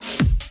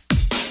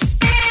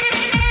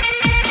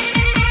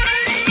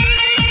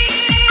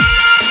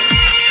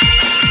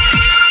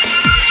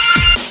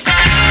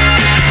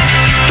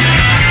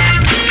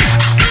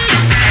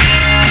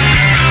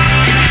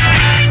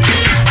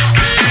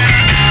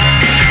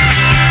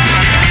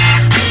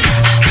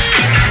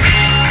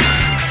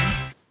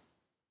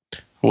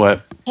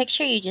What?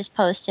 Picture you just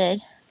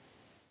posted.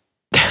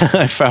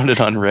 I found it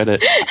on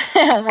Reddit.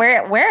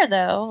 Where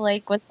though?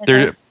 Like what's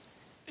the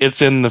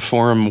It's in the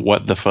forum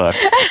What the Fuck.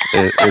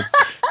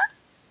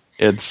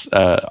 It's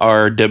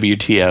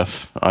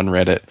RWTF on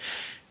Reddit.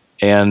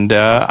 And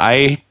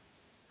I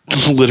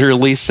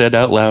literally said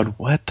out loud,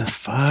 what the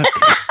fuck?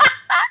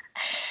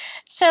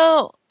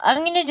 So I'm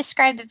going to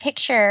describe the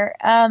picture.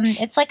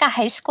 It's like a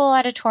high school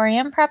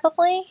auditorium,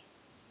 probably.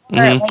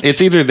 Mm-hmm. Like,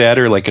 it's either that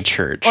or like a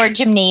church. Or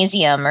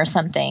gymnasium or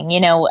something.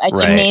 A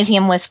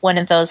gymnasium with one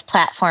of those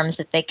platforms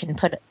that they can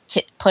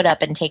put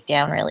up and take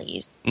down really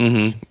easy.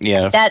 Mm-hmm.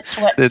 Yeah. That's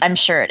what I'm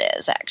sure it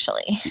is,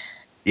 actually.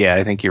 Yeah,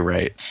 I think you're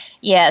right.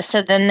 Yeah,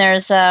 so then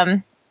there's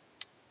some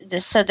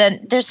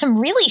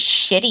really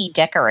shitty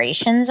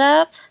decorations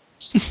up.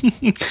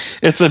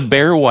 It's a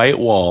bare white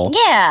wall.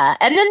 Yeah,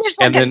 and then there's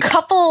a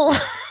couple...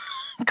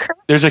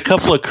 There's a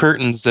couple of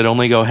curtains that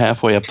only go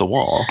halfway up the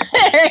wall.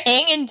 They're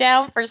hanging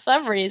down for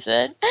some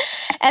reason.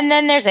 And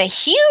then there's a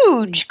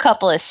huge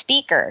couple of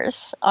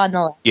speakers on the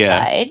left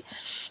side.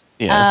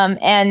 Yeah.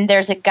 And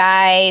there's a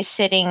guy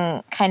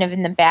sitting kind of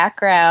in the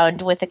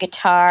background with a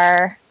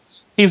guitar.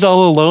 He's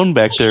all alone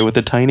back there with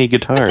a tiny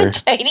guitar.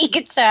 And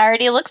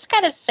he looks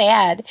kind of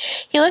sad.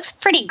 He looks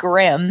pretty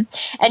grim.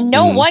 And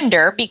no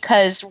wonder,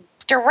 because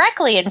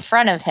directly in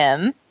front of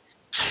him...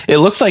 It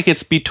looks like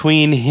it's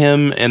between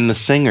him and the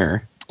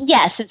singer.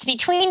 Yes, it's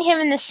between him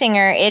and the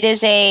singer.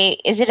 Is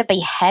it a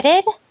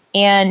beheaded?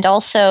 And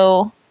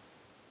also...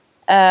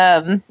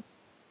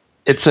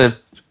 It's a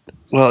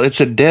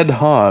dead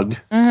hog.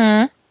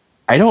 Mm-hmm.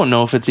 I don't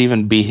know if it's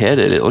even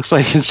beheaded. It looks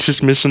like it's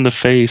just missing the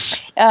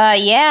face.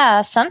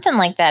 Yeah, something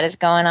like that is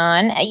going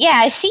on. Yeah,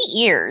 I see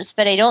ears,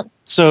 but I don't.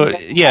 So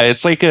yeah,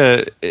 it's like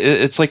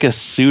a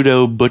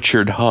pseudo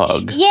butchered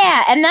hog.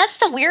 Yeah, and that's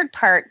the weird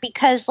part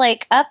because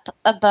like up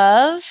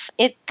above,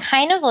 it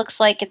kind of looks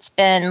like it's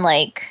been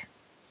like.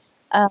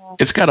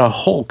 It's got a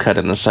hole cut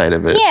in the side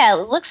of it. Yeah,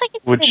 it looks like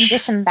it's been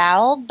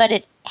disemboweled, but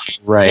it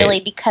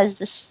really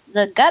because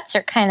the guts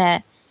are kind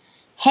of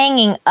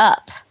hanging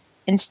up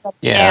instead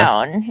of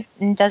down.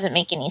 It doesn't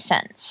make any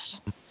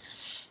sense.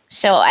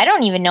 So I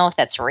don't even know if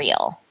that's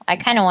real. I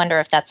kind of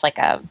wonder if that's like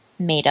a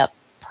made-up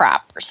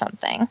prop or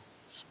something.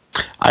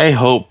 I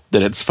hope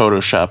that it's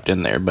photoshopped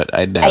in there, but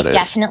I doubt it. I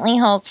definitely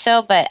hope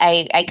so, but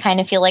I kind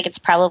of feel like it's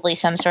probably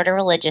some sort of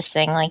religious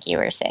thing, like you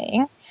were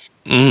saying.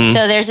 Mm-hmm.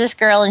 So there's this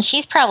girl, and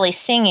she's probably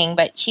singing,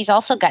 but she's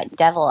also got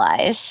devil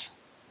eyes.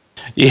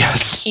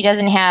 Yes. She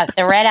doesn't have...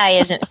 The red eye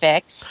isn't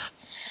fixed.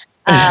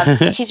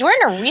 She's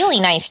wearing a really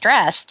nice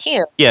dress,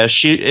 too. Yeah,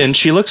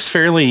 she looks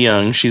fairly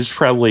young. She's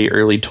probably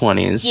early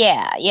 20s.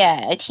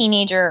 Yeah, a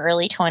teenager,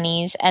 early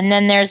 20s. And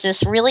then there's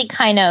this really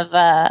kind of...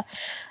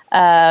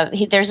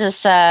 there's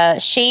this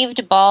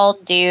shaved,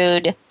 bald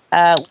dude...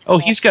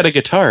 he's got a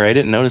guitar. I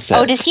didn't notice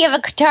that. Oh, does he have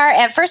a guitar?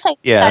 At first, I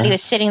thought he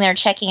was sitting there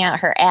checking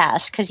out her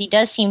ass, because he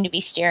does seem to be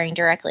staring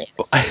directly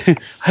at her.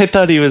 I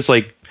thought he was,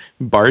 like,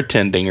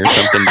 bartending or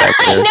something back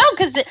there. I know,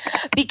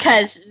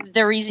 because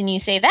the reason you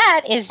say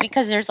that is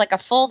because there's, like, a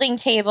folding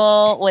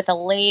table with a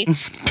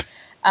lace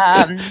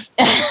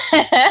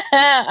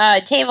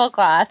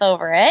tablecloth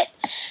over it.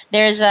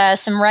 There's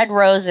some red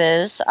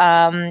roses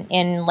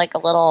in, like, a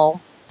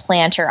little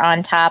planter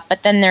on top,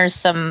 but then there's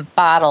some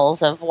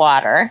bottles of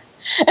water.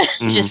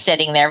 Just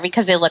sitting there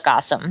because they look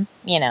awesome,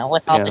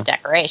 with all the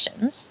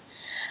decorations.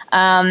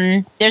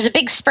 There's a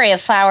big spray of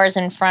flowers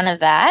in front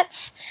of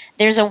that.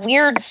 There's a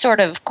weird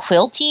sort of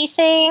quilty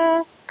thing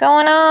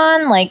going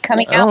on, like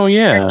coming out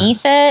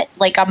underneath it,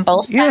 like on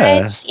both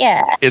sides.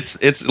 Yeah.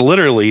 It's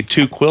literally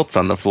two quilts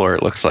on the floor,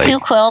 it looks like. Two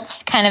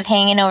quilts kind of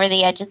hanging over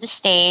the edge of the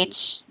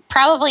stage,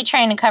 probably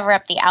trying to cover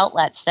up the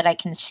outlets that I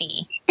can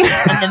see in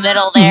the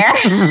middle there.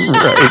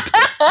 Right.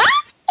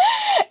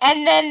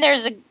 And then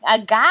there's a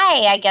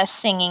guy, I guess,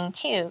 singing,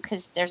 too,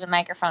 because there's a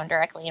microphone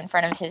directly in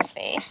front of his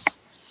face.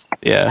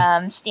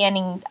 Yeah.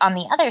 Standing on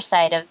the other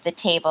side of the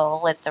table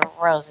with the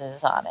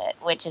roses on it,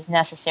 which is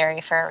necessary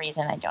for a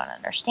reason I don't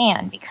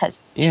understand,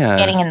 because it's just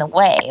getting in the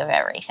way of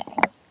everything.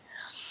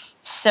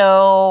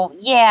 So,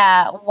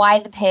 yeah, why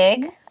the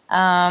pig?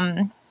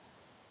 Why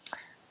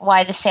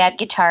the sad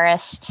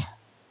guitarist?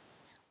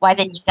 Why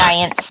the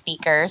giant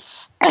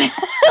speakers?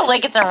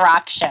 Like it's a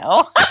rock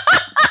show.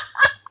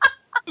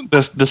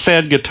 The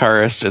sad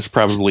guitarist is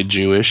probably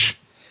Jewish,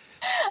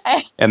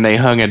 and they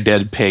hung a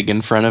dead pig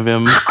in front of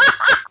him,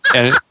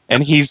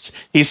 and he's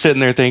sitting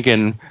there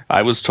thinking,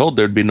 "I was told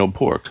there'd be no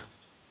pork."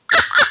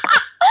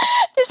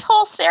 This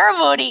whole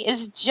ceremony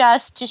is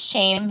just to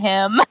shame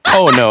him.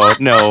 Oh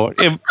no!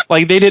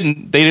 Like they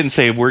didn't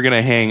say we're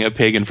gonna hang a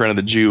pig in front of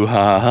the Jew.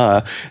 Ha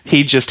ha!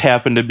 He just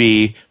happened to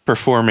be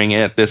performing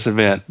at this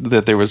event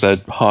that there was a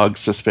hog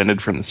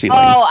suspended from the ceiling.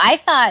 Oh,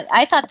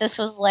 I thought this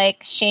was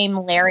like shame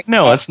Larry.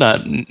 No, it's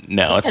not.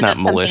 No, it's not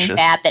malicious. Something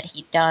bad that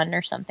he'd done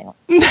or something.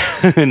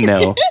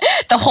 No.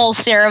 The whole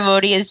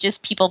ceremony is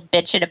just people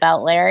bitching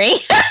about Larry.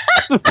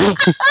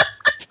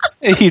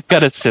 He's got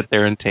to sit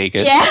there and take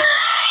it. Yeah.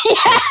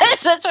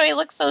 Yes, that's why he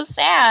looks so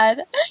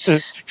sad.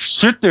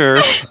 Sit there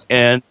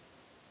and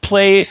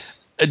play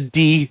a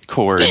D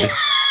chord.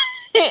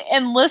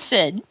 and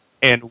listen.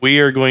 And we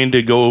are going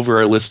to go over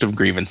our list of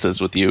grievances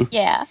with you.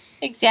 Yeah,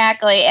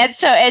 exactly. And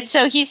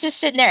so he's just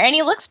sitting there, and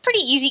he looks pretty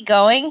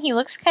easygoing. He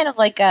looks kind of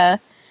like a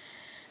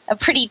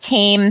pretty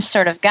tame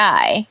sort of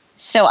guy.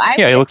 So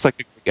he looks like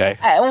a good guy.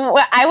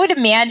 I would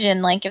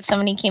imagine, like, if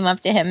somebody came up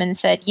to him and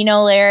said,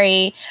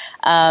 Larry,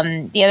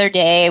 the other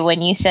day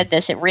when you said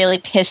this, it really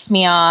pissed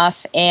me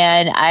off,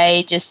 and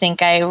I just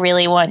think I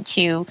really want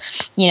to,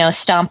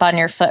 stomp on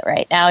your foot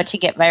right now to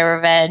get my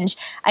revenge.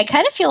 I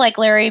kind of feel like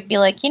Larry would be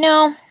like,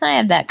 I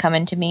had that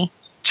coming to me.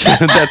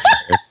 That's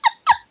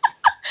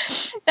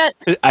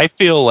fair. I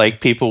feel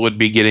like people would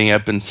be getting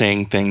up and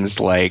saying things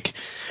like,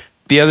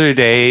 the other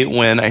day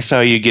when I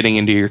saw you getting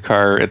into your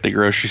car at the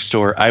grocery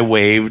store, I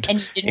waved,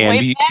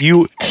 and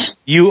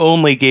you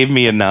only gave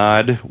me a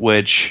nod,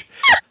 which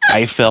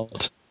I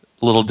felt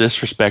a little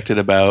disrespected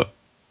about.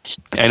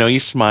 I know you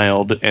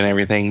smiled and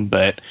everything,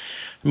 but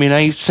I mean,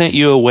 I sent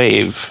you a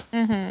wave,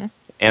 and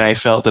I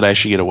felt that I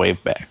should get a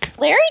wave back.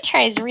 Larry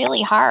tries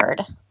really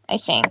hard, I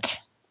think,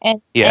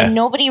 and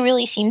nobody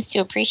really seems to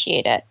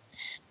appreciate it.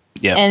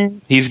 Yeah,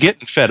 and he's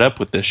getting fed up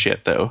with this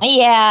shit, though.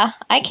 Yeah,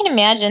 I can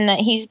imagine that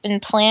he's been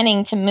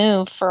planning to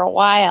move for a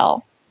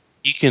while.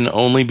 He can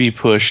only be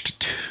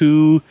pushed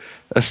to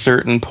a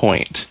certain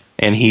point,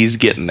 and he's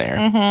getting there.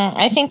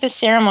 I think the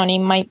ceremony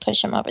might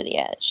push him over the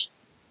edge.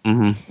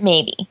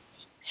 Maybe.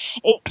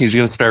 He's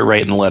going to start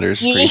writing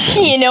letters.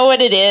 You know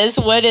what it is?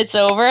 When it's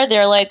over,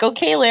 they're like,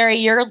 okay, Larry,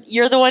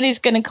 you're the one who's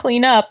going to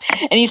clean up.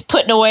 And he's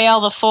putting away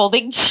all the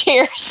folding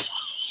chairs.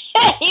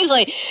 He's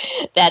like,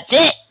 that's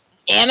it.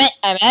 Damn it,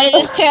 I'm out of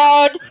this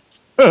town.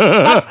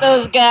 Fuck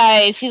those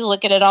guys. He's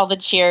looking at all the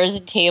chairs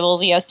and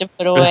tables he has to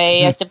put away.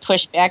 He has to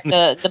push back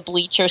the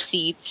bleacher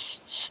seats.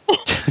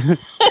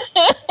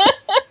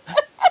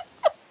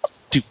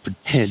 Stupid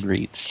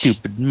Henry,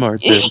 stupid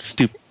Martha,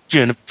 stupid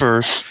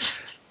Jennifer.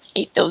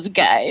 Hate those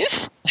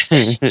guys.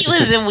 He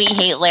lives in We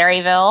Hate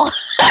Larryville.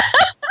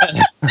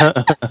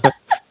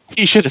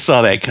 He should have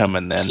saw that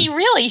coming then. He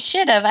really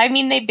should have. I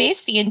mean, they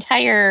based the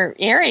entire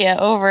area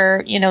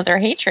over, their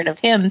hatred of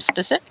him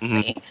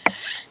specifically.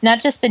 Not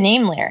just the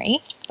name Larry,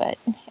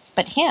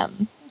 but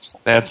him. So,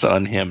 that's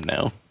on him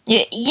now.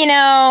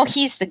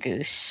 He's the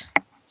goose.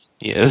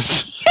 He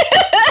is.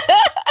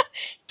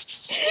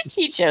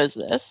 He chose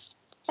this.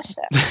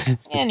 So,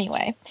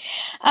 anyway.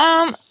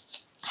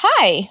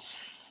 Hi.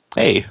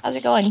 Hey. How's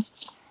it going?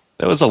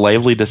 That was a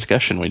lively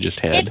discussion we just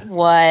had. It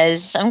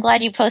was. I'm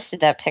glad you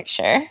posted that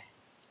picture.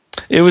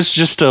 It was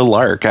just a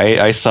lark.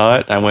 I saw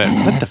it. I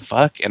went, what the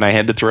fuck? And I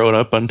had to throw it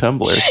up on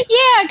Tumblr.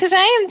 Yeah, because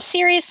I am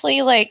seriously,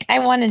 I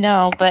want to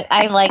know, but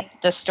I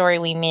like the story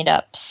we made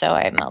up, so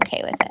I'm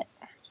okay with it.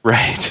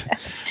 Right.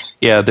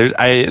 Yeah,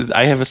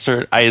 I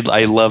have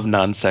I love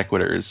non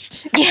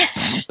sequiturs.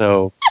 Yes.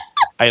 So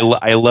I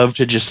love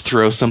to just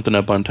throw something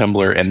up on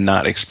Tumblr and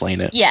not explain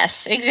it.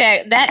 Yes,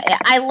 exactly.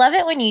 I love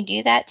it when you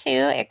do that too.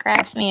 It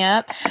cracks me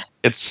up.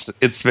 It's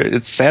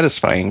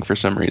satisfying for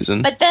some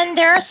reason. But then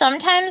there are some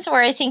times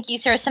where I think you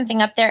throw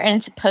something up there and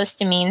it's supposed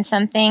to mean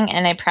something,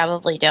 and I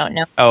probably don't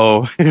know.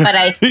 Oh, but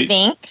I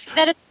think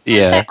that it's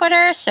non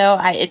sequitur, so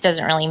it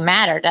doesn't really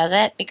matter, does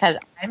it? Because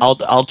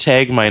I'll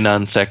tag my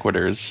non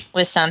sequiturs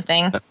with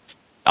something.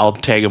 I'll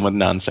tag them with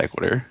non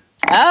sequitur.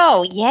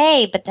 Oh,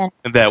 yay! But then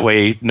that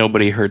way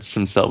nobody hurts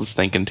themselves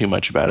thinking too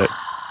much about it.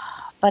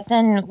 But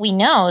then we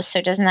know,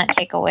 so doesn't that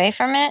take away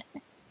from it?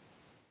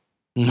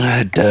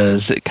 It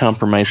does. It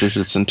compromises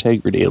its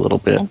integrity a little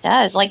bit. It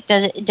does.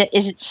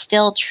 Is it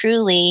still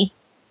truly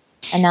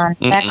a non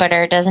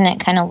sequitur? Doesn't it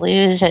kind of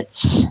lose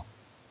its?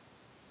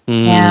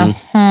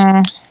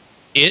 Yeah.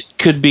 It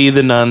could be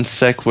the non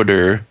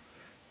sequitur,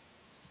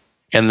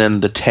 and then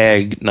the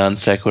tag non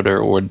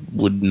sequitur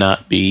would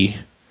not be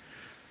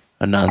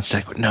a non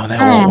sequitur. No, that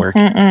won't work.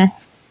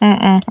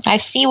 I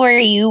see where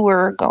you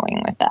were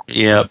going with that.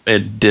 Yep,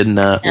 it did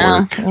not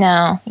work.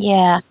 No,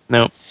 yeah.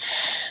 Nope.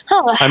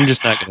 Oh, I'm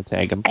just not going to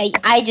tag him.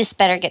 I just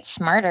better get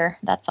smarter.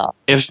 That's all.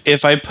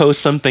 If I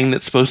post something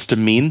that's supposed to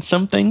mean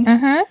something,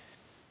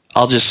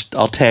 I'll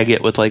tag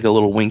it with like a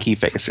little winky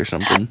face or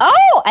something.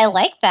 Oh, I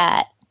like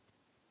that.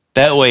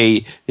 That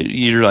way,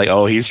 you're like,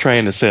 oh, he's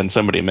trying to send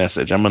somebody a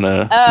message. I'm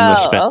gonna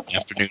spend the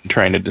afternoon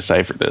trying to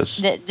decipher this.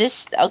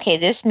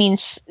 This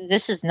means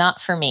this is not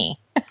for me.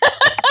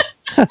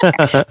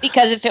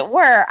 Because if it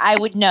were, I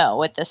would know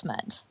what this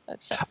meant.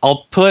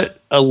 I'll put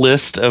a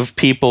list of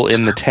people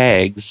in the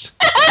tags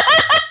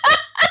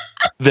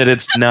that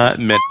it's not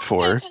meant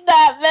for. It's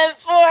not meant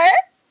for.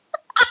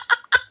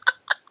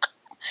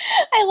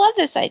 I love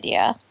this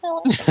idea. I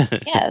love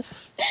it.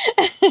 Yes.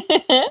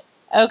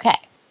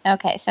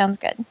 Okay, sounds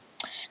good.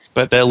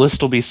 But that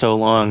list will be so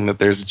long that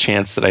there's a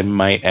chance that I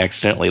might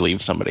accidentally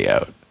leave somebody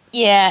out.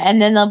 Yeah,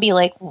 and then they'll be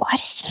like, what is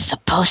this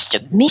supposed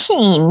to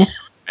mean?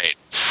 Right.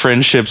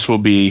 Friendships will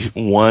be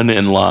won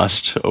and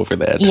lost over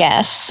that.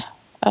 Yes.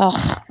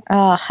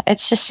 Ugh. It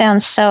just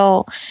sounds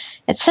so...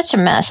 It's such a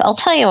mess. I'll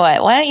tell you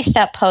what. Why don't you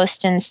stop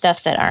posting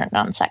stuff that aren't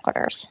non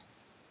sequiturs?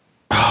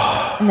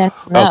 And then,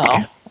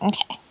 no.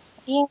 Okay.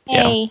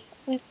 Yay.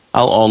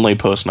 I'll only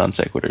post non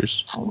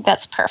sequiturs.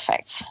 That's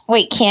perfect.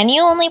 Wait, can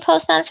you only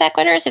post non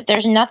sequiturs if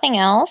there's nothing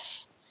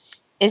else?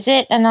 Is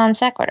it a non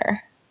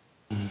sequitur?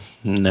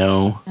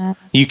 No.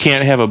 You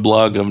can't have a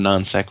blog of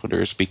non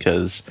sequiturs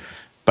because,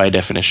 by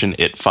definition,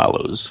 it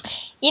follows.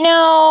 You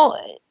know,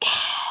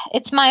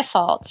 it's my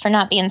fault for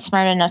not being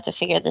smart enough to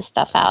figure this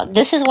stuff out.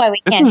 This is why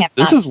we can't have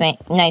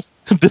nice.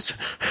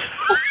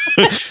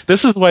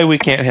 This is why we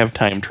can't have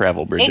time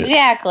travel, Bridget.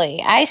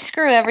 Exactly. I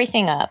screw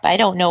everything up. I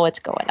don't know what's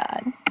going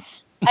on.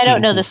 I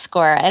don't know the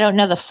score. I don't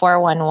know the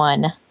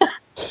 411.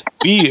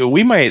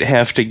 We might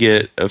have to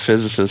get a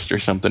physicist or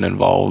something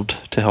involved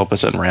to help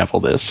us unravel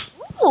this.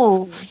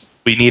 Ooh.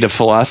 We need a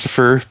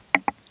philosopher.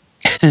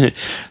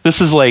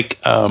 This is like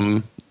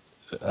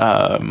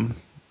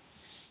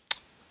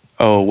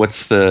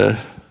what's the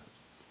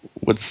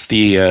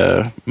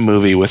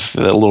movie with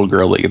the little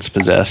girl that gets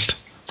possessed?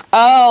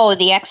 Oh,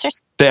 The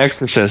Exorcist. The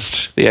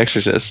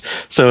Exorcist.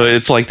 So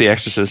it's like The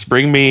Exorcist.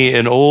 Bring me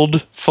an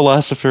old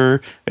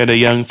philosopher and a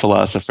young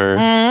philosopher.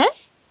 Mm-hmm.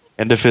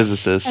 And a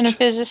physicist.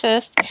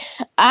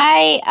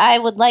 I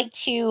would like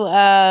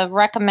to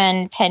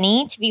recommend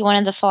Penny to be one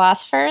of the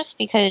philosophers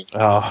because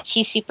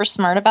she's super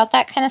smart about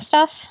that kind of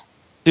stuff.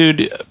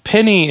 Dude,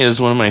 Penny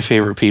is one of my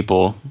favorite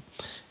people,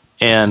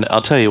 and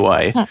I'll tell you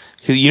why.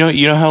 'Cause you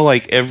know how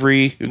like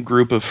every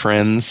group of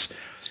friends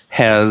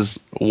has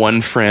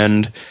one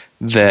friend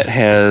that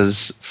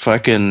has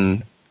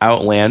fucking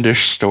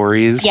outlandish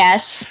stories.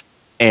 Yes.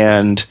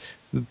 And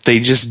they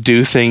just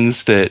do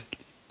things that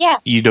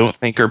you don't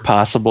think are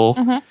possible.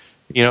 Mm-hmm.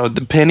 You know,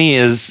 the Penny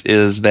is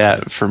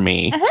that for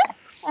me.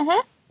 Mm-hmm. Mm-hmm.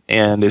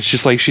 And it's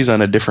just like she's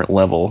on a different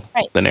level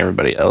than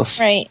everybody else.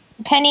 Right.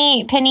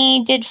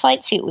 Penny did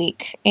Flight Suit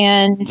Week,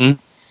 and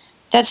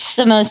that's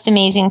the most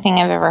amazing thing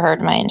I've ever heard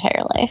in my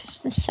entire life.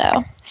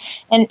 So,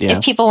 and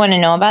if people want to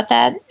know about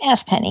that,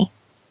 ask Penny.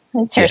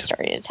 It's her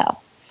story to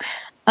tell.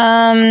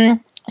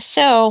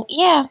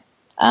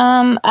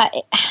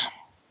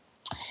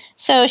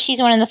 So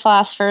she's one of the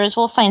philosophers.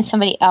 We'll find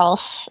somebody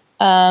else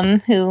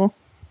who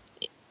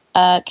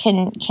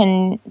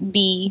can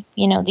be,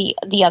 you know,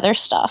 the other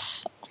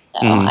stuff. So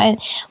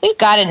we've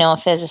got to know a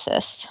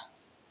physicist.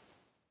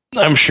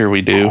 I'm sure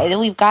we do.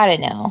 We've got to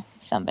know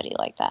somebody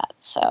like that.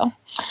 So,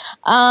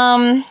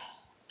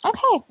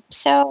 okay.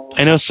 So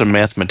I know some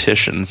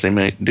mathematicians. They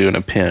might do in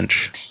a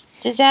pinch.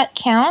 Does that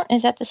count?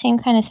 Is that the same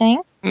kind of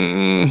thing?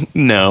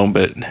 No,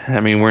 but I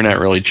mean, we're not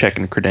really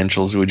checking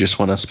credentials. We just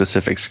want a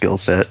specific skill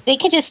set. They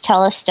could just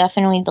tell us stuff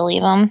and we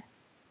believe them.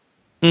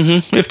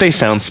 Mm-hmm. If they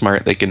sound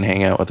smart, they can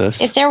hang out with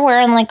us. If they're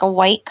wearing like a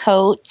white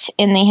coat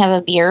and they have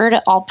a beard,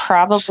 I'll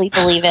probably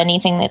believe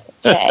anything that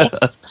they say.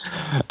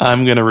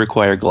 I'm going to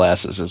require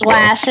glasses as well.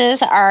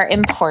 Glasses are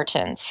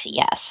important,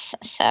 yes.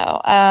 So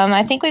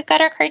I think we've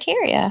got our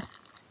criteria.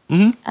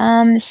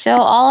 Mm-hmm. So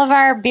all of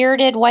our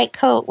bearded, white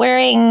coat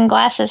wearing,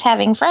 glasses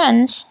having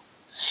friends.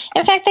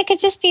 In fact, they could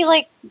just be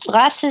like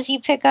glasses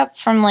you pick up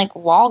from like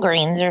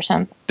Walgreens or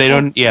something. They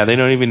don't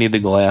even need the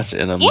glass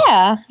in them.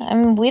 Yeah, I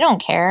mean, we don't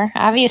care.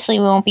 Obviously,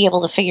 we won't be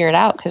able to figure it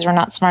out because we're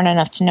not smart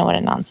enough to know what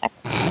a non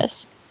sequitur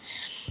is.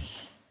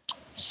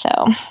 So,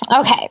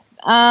 okay,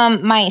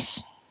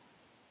 mice.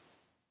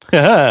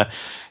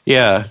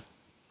 Yeah.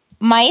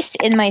 Mice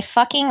in my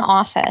fucking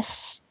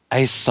office.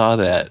 I saw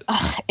that.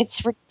 Ugh,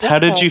 it's ridiculous. How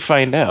did you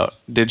find out?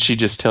 Did she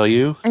just tell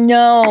you?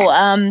 No,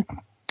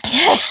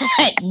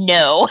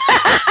 no.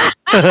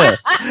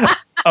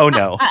 Oh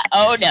no.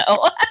 Oh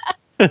no.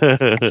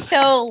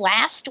 So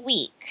last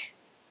week,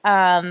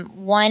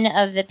 one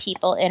of the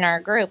people in our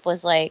group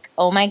was like,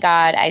 "Oh my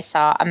God, I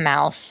saw a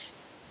mouse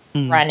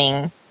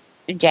running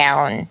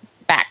down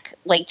back,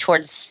 like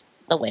towards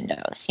the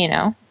windows, you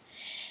know?"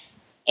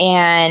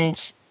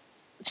 And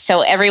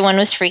so everyone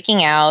was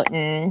freaking out,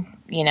 and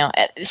you know,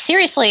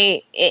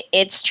 seriously,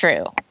 it's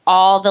true.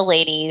 All the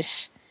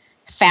ladies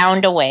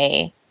found a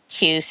way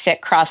to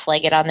sit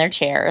cross-legged on their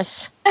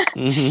chairs,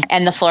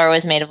 and the floor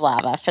was made of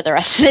lava for the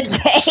rest of the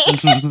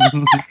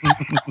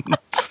day.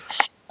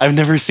 I've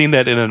never seen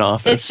that in an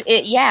office.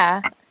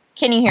 Yeah.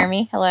 Can you hear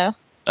me? Hello?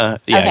 Yeah,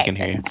 okay, I can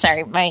hear you.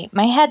 Sorry, my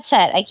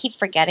headset, I keep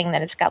forgetting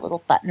that it's got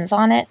little buttons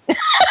on it.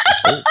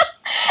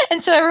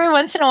 And so every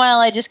once in a while,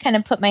 I just kind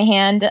of put my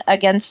hand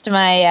against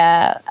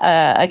my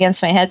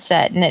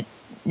headset, and it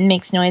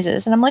makes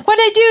noises. And I'm like, what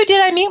did I do?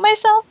 Did I mute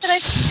myself?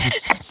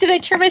 Did I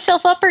turn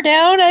myself up or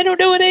down? I don't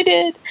know what I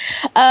did.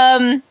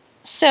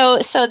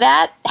 So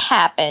that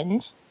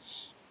happened.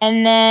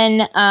 And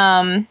then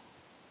I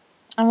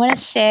want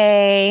to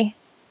say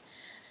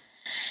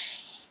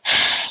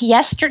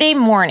yesterday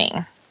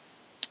morning,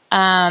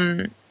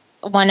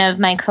 one of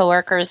my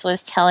coworkers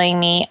was telling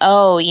me,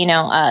 oh, you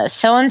know,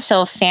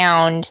 so-and-so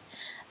found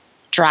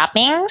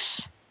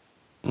droppings.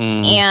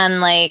 And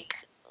like,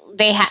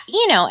 they have,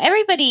 you know,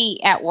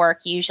 everybody at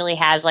work usually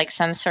has like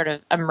some sort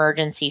of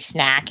emergency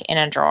snack in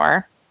a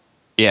drawer.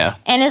 Yeah.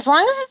 And as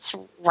long as it's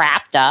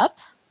wrapped up,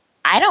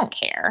 I don't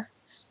care.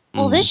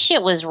 Well, this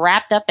shit was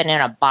wrapped up and in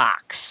a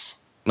box.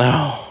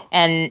 No.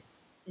 And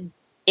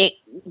it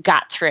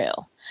got through.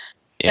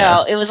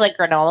 So it was like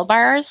granola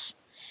bars.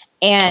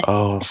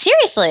 And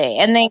seriously,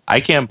 and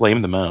I can't blame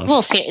the mouse.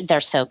 Well,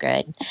 they're so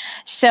good.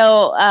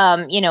 So,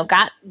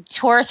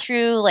 tore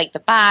through like the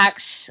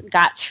box,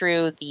 got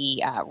through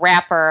the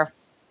wrapper,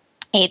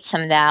 ate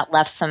some of that,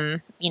 left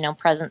some,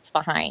 presents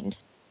behind.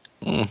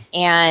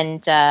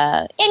 And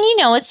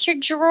it's your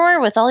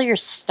drawer with all your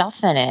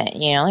stuff in it,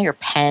 your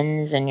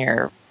pens and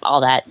your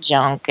all that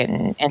junk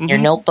and your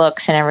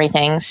notebooks and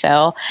everything.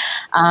 So,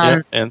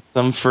 and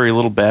some furry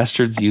little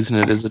bastards using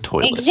it as a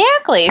toilet.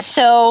 Exactly.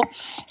 So,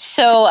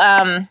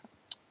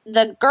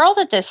 the girl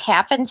that this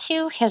happened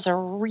to has a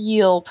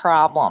real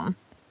problem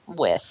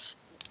with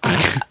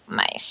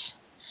mice.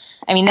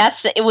 I mean,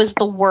 it was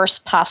the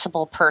worst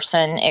possible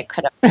person it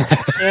could have been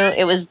to.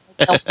 It was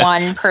the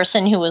one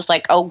person who was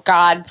like, oh,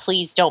 God,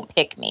 please don't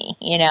pick me,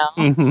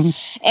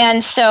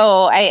 And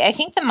so I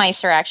think the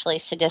mice are actually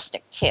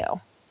sadistic, too.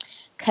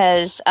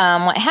 Because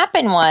what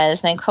happened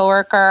was my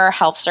coworker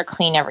helps her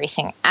clean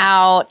everything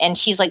out, and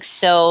she's like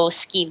so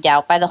skeeved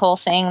out by the whole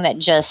thing that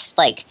just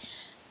like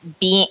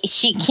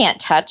she can't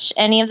touch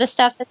any of the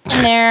stuff that's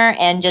in there,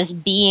 and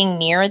just being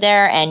near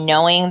there and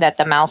knowing that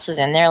the mouse was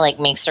in there like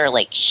makes her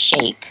like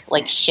shake,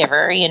 like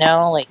shiver,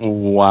 like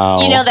wow,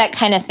 that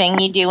kind of thing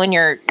you do when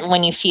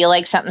you feel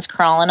like something's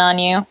crawling on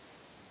you.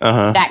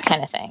 That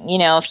kind of thing.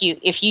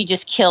 If you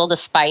just kill the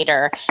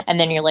spider and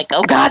then you're like,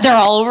 oh God, they're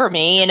all over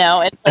me,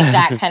 it's like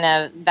that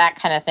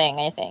kind of thing,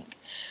 I think.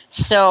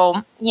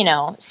 So,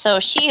 so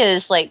she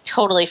is like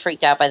totally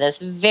freaked out by this,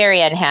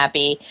 very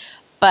unhappy,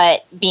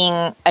 but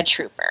being a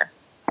trooper.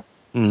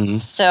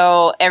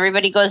 So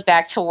everybody goes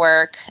back to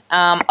work.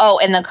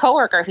 And the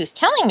coworker who's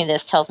telling me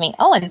this tells me,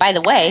 oh, and by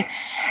the way,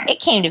 it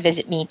came to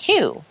visit me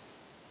too,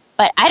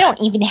 but I don't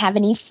even have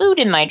any food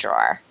in my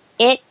drawer.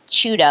 It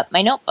chewed up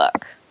my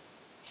notebook.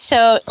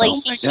 So,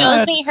 she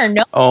shows me her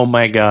notebook. Oh,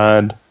 my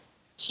God.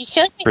 She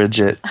shows me...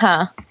 Bridget.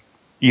 Huh?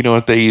 You know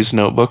what they use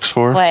notebooks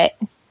for? What?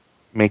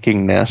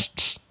 Making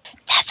nests.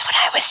 That's what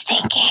I was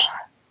thinking.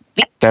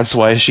 That's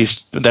why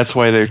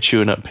they're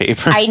chewing up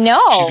paper. I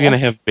know. She's going to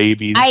have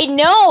babies. I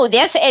know.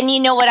 And you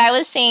know what I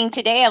was saying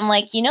today? I'm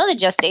like, the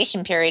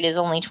gestation period is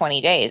only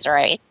 20 days,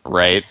 right?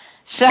 Right.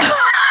 So,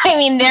 I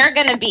mean, they're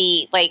going to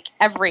be,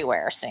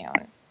 everywhere soon.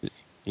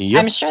 Yep.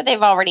 I'm sure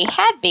they've already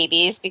had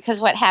babies,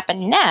 because what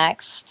happened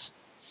next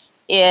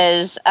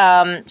is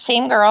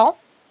same girl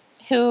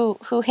who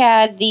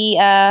had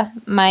the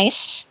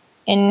mice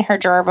in her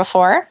drawer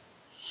before.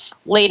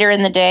 Later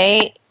in the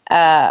day,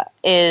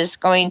 is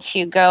going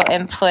to go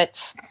and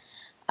put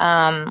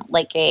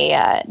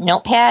a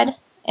notepad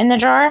in the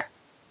drawer.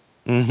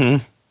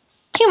 Mm-hmm.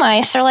 2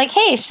 mice are like,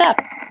 "Hey,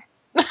 sup?"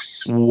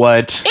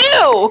 What?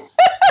 Ew!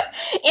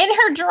 In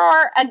her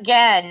drawer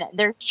again.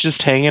 They're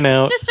just hanging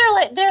out.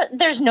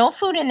 There's no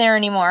food in there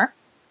anymore.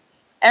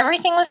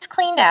 Everything was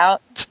cleaned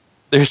out.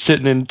 They're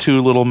sitting in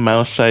 2 little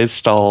mouse-sized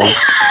stalls.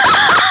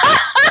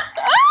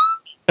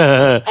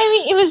 I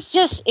mean, it was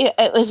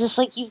just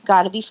like, you've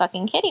got to be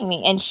fucking kidding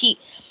me.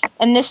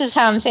 And this is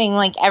how I'm saying,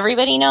 like,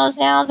 everybody knows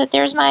now that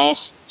there's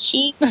mice.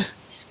 She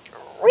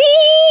screamed.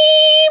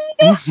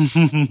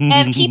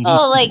 And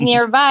people, like,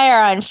 nearby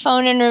are on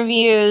phone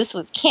interviews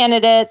with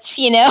candidates,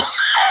 And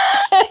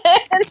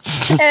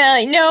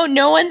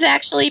no one's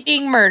actually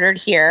being murdered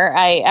here.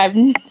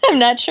 I'm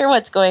not sure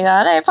what's going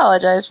on. I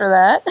apologize for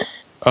that.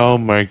 Oh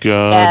my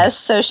God. Yes,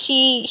 so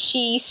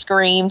she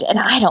screamed, and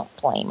I don't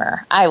blame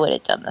her. I would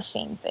have done the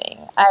same thing.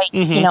 I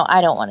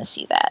don't want to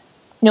see that.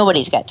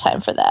 Nobody's got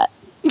time for that.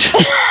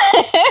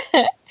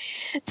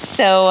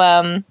 So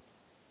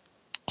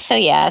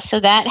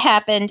that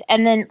happened,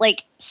 and then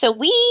so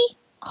we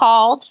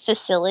called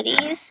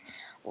facilities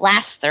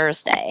last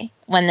Thursday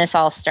when this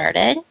all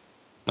started.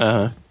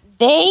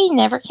 They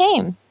never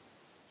came.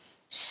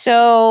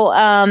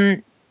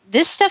 So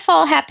this stuff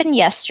all happened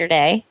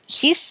yesterday.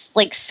 She's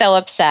so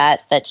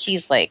upset that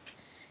she's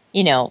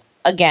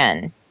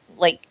again,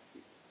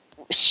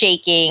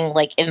 shaking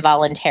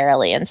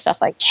involuntarily and stuff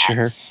like that.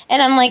 Sure.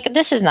 And I'm like,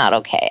 this is not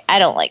okay. I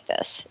don't like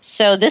this.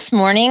 So this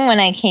morning when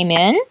I came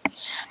in,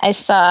 I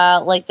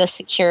saw the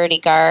security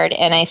guard,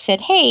 and I said,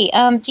 hey,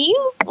 do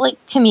you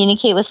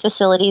communicate with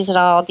facilities at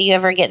all? Do you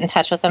ever get in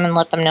touch with them and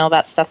let them know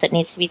about stuff that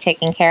needs to be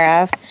taken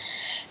care of?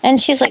 And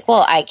she's like,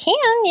 well, I can,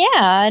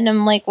 yeah. And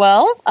I'm like,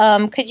 well,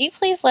 could you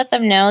please let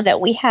them know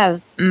that we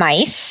have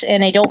mice?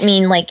 And I don't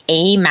mean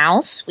a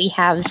mouse. We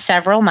have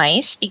several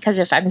mice, because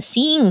if I'm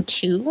seeing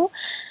 2,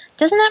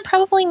 doesn't that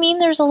probably mean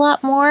there's a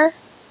lot more?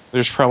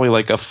 There's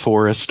probably a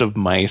forest of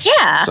mice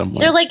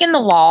somewhere. They're in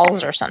the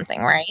walls or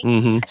something, right?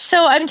 Mm-hmm.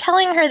 So I'm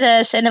telling her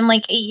this, and I'm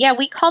like, yeah,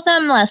 we called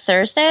them last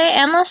Thursday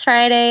and last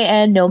Friday,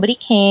 and nobody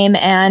came.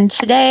 And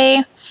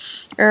today,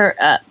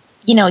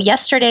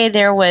 yesterday,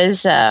 there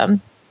was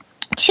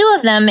 2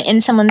 of them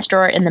in someone's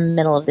drawer in the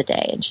middle of the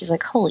day. And she's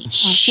like, holy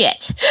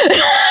shit.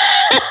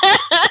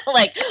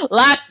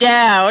 Locked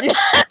down.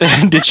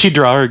 Did she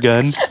draw her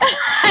gun?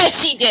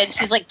 She did.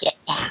 She's like, get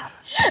down.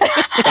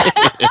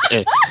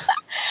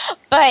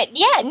 But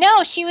yeah,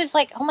 no, she was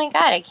like, oh my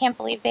God, I can't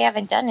believe they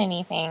haven't done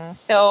anything.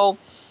 So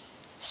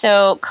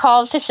So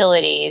called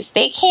facilities.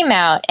 They came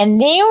out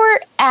and they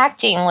were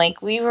acting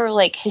like we were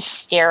like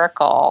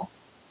hysterical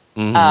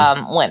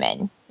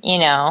women. You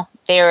know,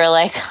 they were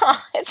like,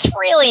 oh, it's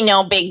really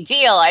no big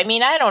deal. I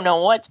mean, I don't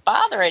know what's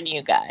bothering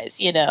you guys,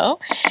 you know?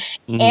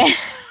 And,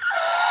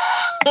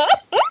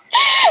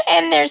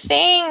 and they're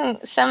saying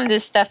some of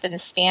this stuff in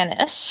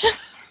Spanish.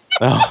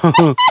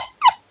 Oh.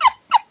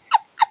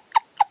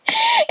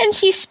 And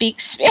she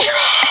speaks Spanish.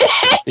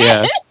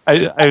 Yeah,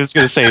 I was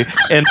going to say,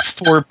 and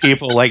 4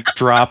 people like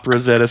drop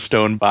Rosetta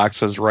Stone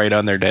boxes right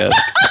on their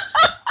desk.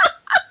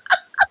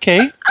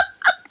 Okay.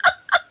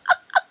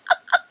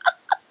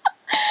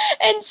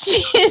 And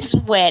she just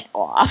went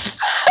off.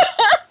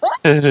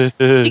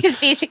 Because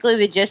basically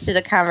the gist of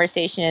the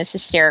conversation is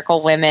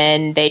hysterical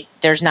women.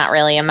 There's not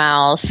really a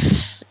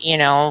mouse, you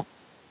know,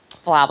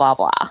 blah, blah,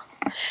 blah.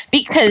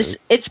 Because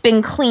it's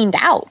been cleaned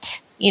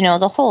out. You know,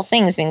 the whole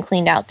thing's been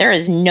cleaned out. There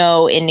is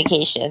no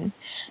indication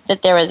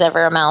that there was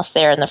ever a mouse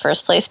there in the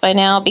first place by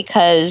now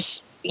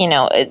because, you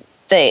know,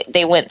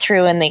 they went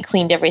through and they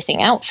cleaned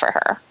everything out for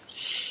her.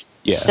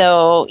 Yeah.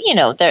 So, you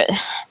know, they're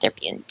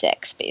being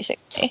dicks,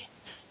 basically.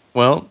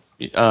 Well,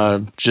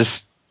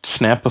 just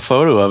snap a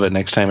photo of it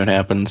next time it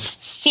happens.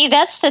 See,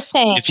 that's the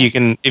thing. If you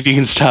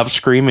can stop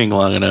screaming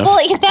long enough.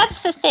 Well,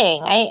 that's the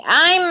thing.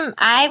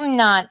 I'm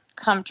not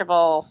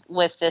comfortable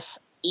with this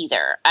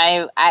either.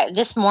 I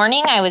this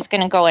morning I was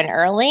going to go in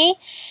early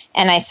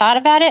and I thought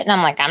about it and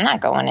I'm like, I'm not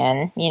going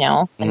in, you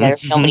know, when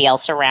there's nobody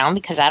else around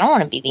because I don't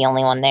want to be the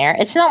only one there.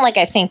 It's not like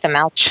I think the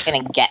mouse is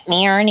going to get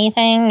me or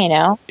anything, you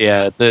know?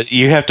 Yeah,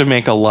 you have to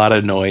make a lot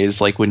of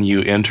noise like when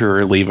you enter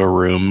or leave a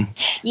room.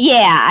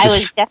 Yeah, I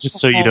was definitely...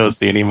 Just so you don't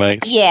see any mice.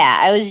 Yeah,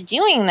 I was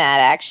doing that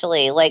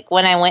actually. Like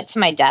when I went to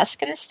my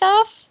desk and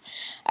stuff,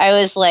 I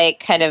was like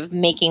kind of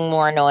making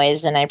more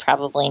noise than I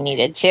probably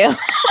needed to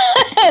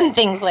and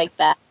things like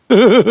that.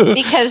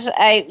 Because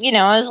I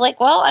was like,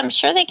 well, I'm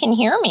sure they can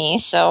hear me,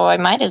 so I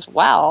might as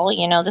well.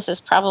 You know, this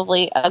is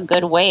probably a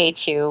good way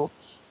to,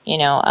 you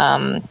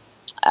know,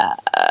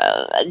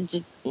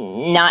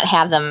 not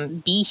have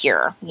them be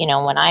here. You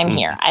know, when I'm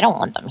here, I don't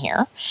want them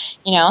here.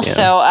 You know,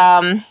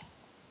 yeah.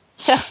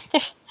 So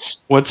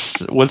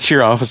what's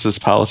your office's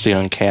policy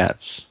on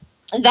cats?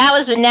 That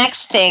was the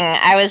next thing.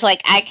 I was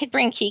like, I could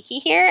bring Kiki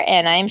here,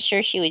 and I'm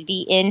sure she would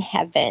be in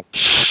heaven.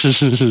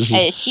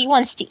 She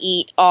wants to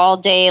eat all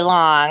day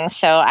long,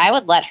 so I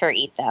would let her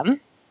eat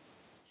them.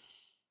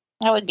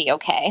 That would be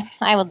okay.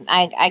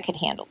 I could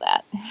handle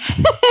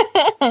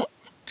that.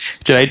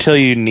 Did I tell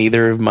you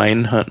neither of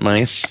mine hunt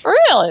mice?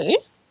 Really?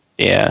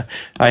 Yeah.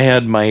 I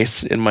had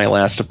mice in my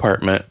last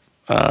apartment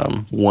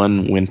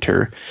one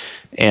winter,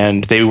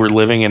 and they were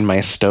living in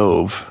my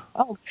stove.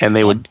 Oh, and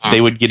they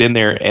would get in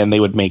there and they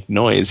would make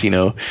noise, you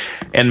know,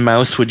 and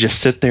Mouse would just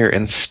sit there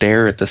and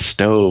stare at the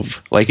stove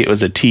like it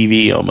was a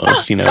TV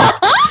almost, you know.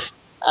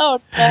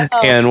 Oh, no.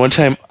 And one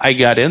time I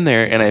got in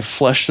there and I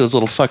flushed those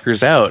little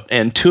fuckers out,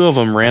 and 2 of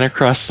them ran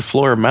across the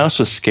floor. Mouse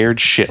was scared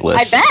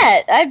shitless.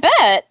 I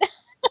bet.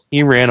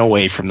 He ran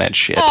away from that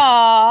shit.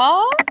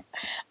 Aww,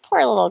 poor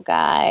little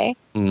guy.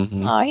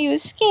 Mm-hmm. Oh, he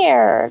was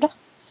scared.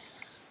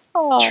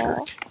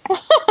 Oh,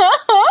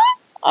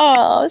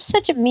 oh,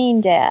 such a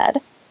mean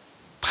dad.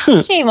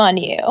 Shame on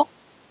you.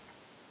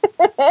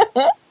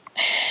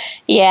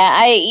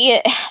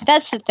 Yeah,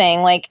 that's the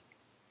thing. Like,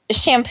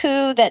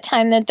 Shampoo, that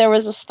time that there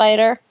was a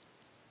spider,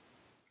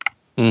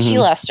 she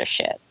lost her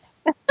shit.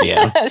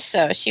 Yeah.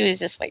 So she was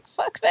just like,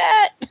 fuck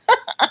that.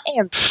 I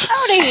am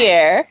out of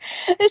here.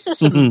 This is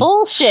some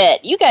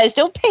bullshit. You guys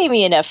don't pay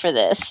me enough for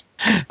this.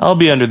 I'll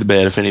be under the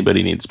bed if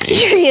anybody needs me.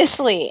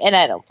 Seriously. And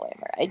I don't blame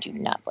her. I do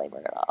not blame her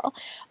at all.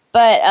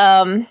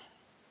 But,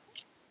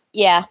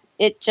 yeah,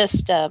 it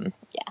just,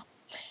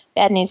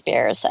 bad news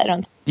bears. I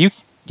don't.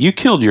 You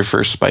killed your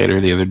first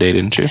spider the other day,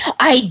 didn't you?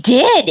 I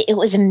did. It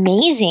was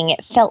amazing.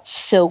 It felt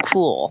so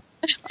cool.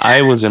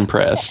 I was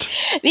impressed.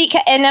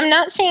 And I'm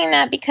not saying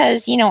that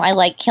because, you know, I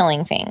like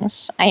killing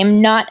things. I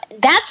am not.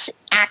 That's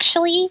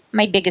actually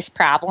my biggest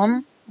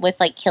problem with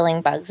like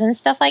killing bugs and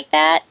stuff like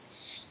that.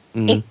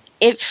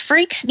 It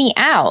freaks me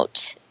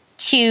out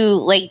to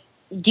like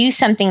do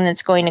something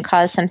that's going to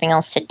cause something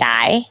else to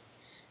die.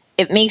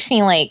 It makes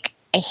me like,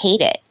 I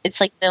hate it. It's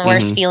like the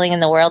worst feeling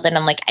in the world. And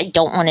I'm like, I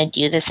don't want to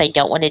do this. I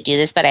don't want to do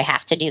this, but I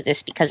have to do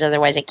this because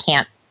otherwise I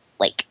can't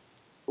like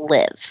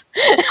live.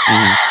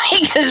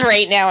 Because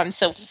right now I'm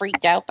so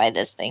freaked out by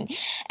this thing.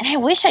 And I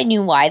wish I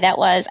knew why that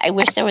was. I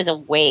wish there was a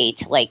way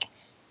to like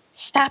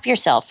stop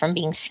yourself from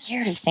being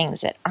scared of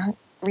things that aren't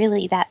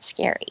really that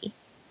scary.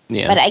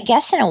 Yeah. But I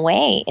guess in a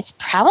way, it's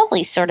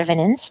probably sort of an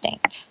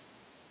instinct.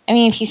 I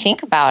mean, if you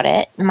think about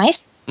it,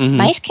 mice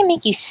can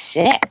make you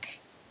sick.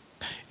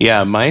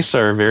 Yeah, mice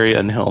are very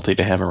unhealthy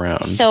to have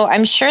around. So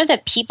I'm sure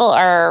that people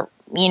are,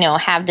 you know,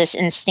 have this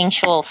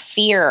instinctual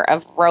fear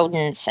of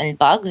rodents and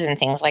bugs and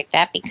things like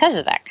that because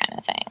of that kind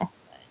of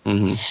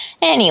thing.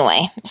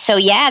 Anyway, so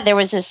yeah, there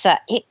was this,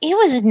 it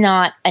was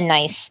not a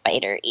nice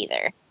spider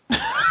either.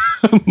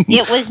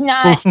 It was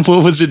not.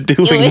 What was it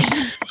doing?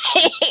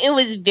 It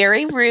was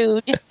very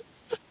rude.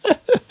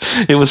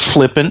 It was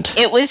flippant.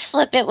 It was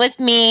flippant with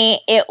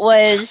me. It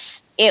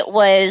was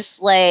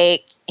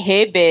like,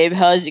 hey babe,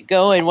 how's it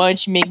going? Why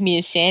don't you make me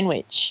a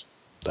sandwich?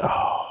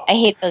 Oh, I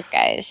hate those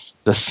guys.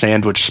 the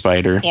sandwich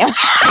spider. Yeah.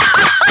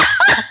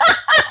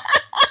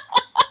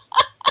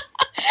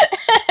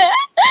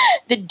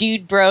 The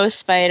dude bro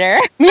spider.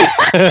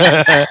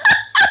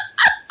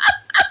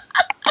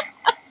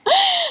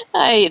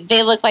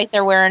 They look like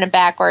they're wearing a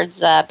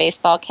backwards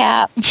baseball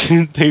cap.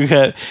 they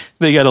got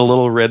a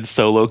little red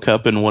Solo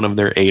cup in one of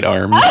their 8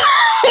 arms.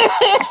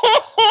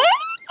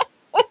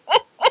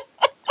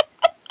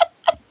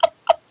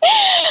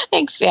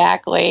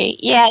 Exactly.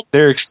 Yeah.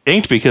 They're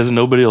extinct because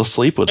nobody will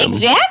sleep with them.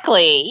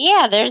 Exactly.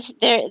 Yeah. There's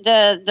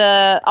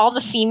the all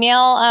the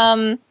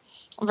female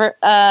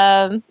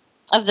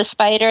of the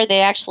spider.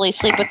 They actually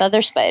sleep with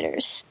other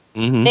spiders.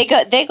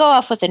 Mm-hmm. They go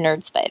off with the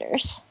nerd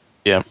spiders.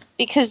 Yeah.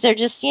 Because they're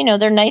just,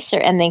 they're nicer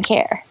and they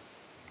care.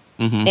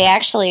 Mm-hmm. They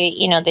actually,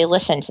 they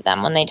listen to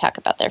them when they talk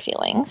about their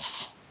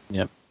feelings.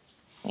 Yep.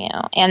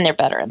 And they're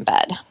better in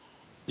bed.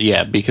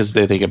 Yeah, because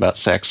they think about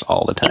sex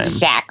all the time.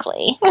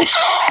 Exactly.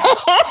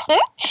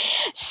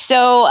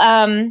 So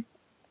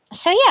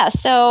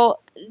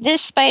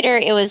this spider,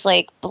 it was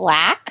like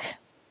black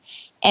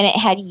and it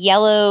had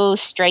yellow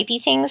stripy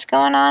things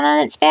going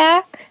on its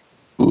back.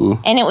 Ooh.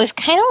 And it was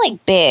kind of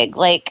like big.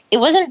 Like, it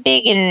wasn't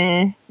big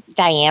in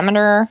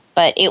diameter,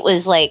 but it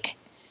was like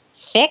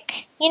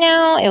thick,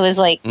 it was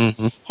like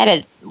had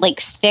a like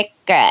thick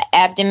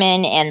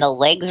abdomen and the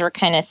legs were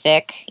kind of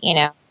thick,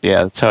 Yeah,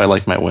 that's how I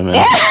like my women.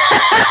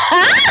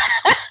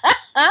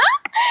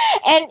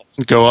 And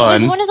go on. It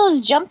was one of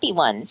those jumpy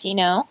ones,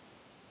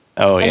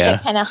 Oh yeah.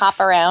 That kind of hop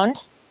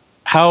around.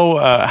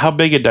 How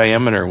big a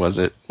diameter was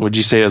it? Would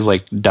you say it was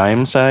like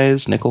dime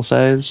size, nickel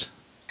size?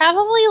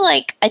 Probably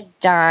like a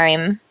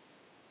dime.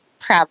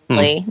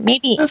 Probably.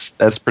 Maybe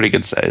that's pretty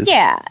good size.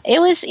 Yeah. It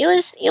was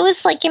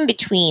like in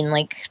between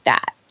like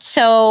that.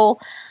 So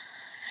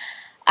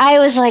I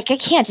was like, I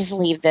can't just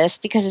leave this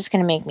because it's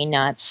going to make me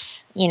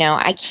nuts.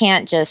 I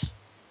can't just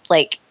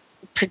like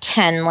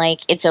pretend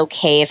like it's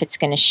okay if it's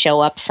going to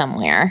show up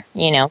somewhere,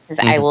 because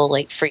I will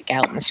like freak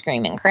out and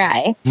scream and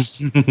cry.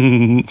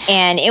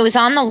 And it was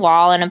on the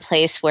wall in a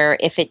place where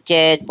if it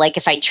did, like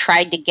if I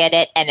tried to get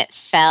it and it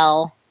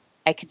fell,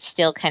 I could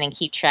still kind of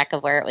keep track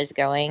of where it was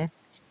going.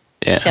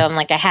 Yeah. So I'm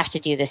like, I have to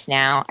do this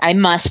now. I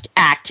must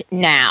act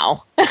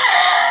now.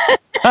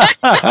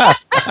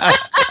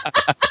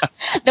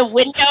 The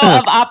window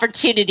of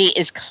opportunity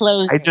is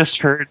closed. I just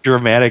heard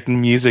dramatic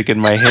music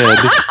in my head.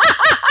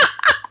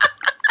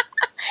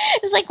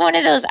 It's like one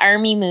of those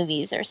army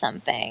movies or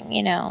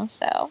something,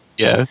 so.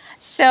 Yeah.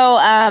 So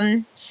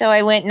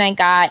I went and I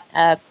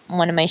got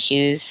one of my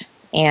shoes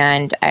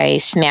and I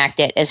smacked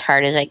it as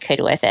hard as I could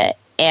with it.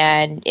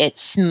 And it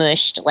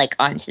smushed like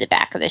onto the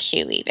back of the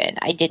shoe even.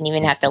 I didn't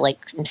even have to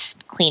like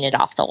clean it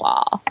off the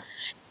wall.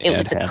 It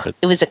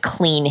was a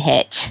clean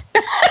hit.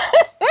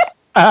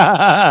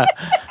 One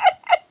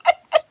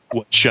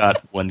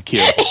shot, one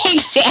kill.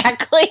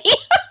 Exactly.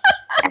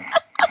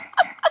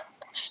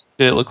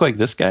 Did it look like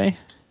this guy?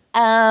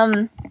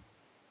 Actually,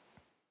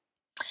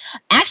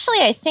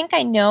 I think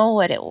I know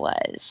what it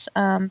was.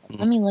 Let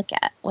me look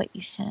at what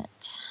you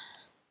sent.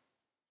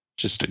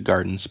 Just a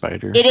garden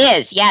spider. It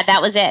is. Yeah,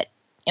 that was it.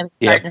 It was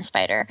garden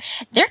spider.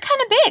 They're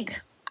kind of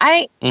big.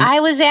 I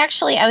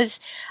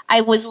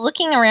was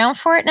looking around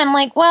for it and I'm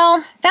like,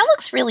 well, that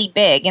looks really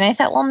big. And I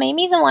thought, well,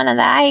 maybe the one that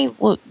I,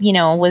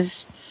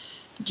 was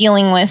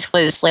dealing with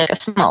was like a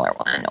smaller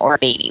one or a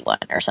baby one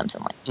or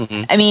something like that.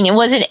 Mm-hmm. I mean, it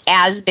wasn't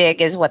as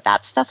big as what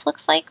that stuff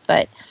looks like,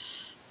 but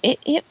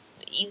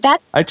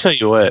that's. I tell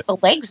you what, the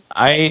legs.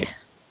 I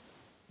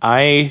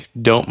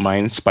don't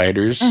mind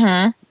spiders.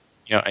 Mm-hmm.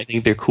 I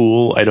think they're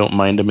cool. I don't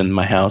mind them in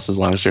my house as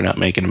long as they're not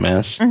making a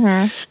mess.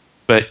 Mm-hmm.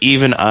 But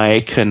even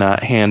I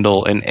cannot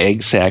handle an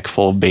egg sack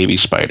full of baby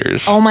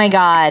spiders. Oh my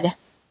god!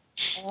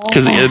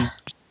 Because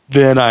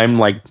then I'm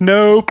like,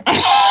 nope.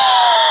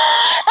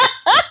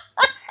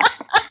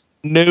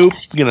 Nope.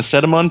 I'm gonna set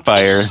them on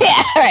fire.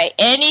 Yeah, right.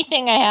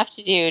 Anything I have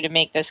to do to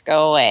make this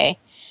go away.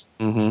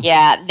 Mm-hmm.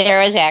 Yeah,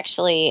 there was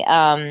actually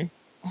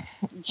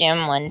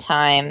Jim one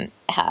time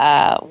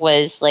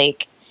was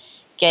like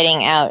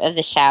getting out of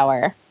the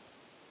shower.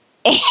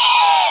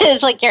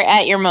 It's like you're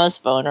at your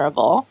most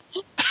vulnerable.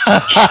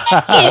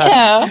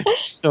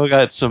 Still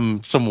got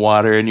some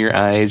water in your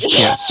eyes.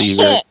 Can't see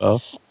very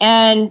well.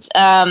 And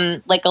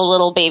like a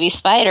little baby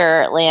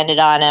spider landed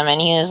on him, and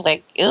he was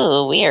like,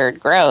 "Ooh, weird,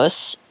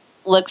 gross."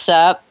 Looks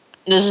up.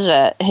 This is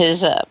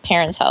his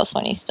parents' house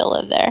when he still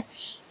lived there.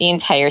 The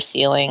entire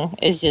ceiling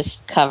is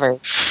just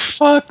covered.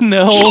 Fuck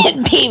no.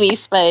 Baby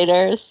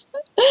spiders.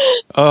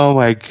 Oh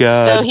my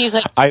god. So he's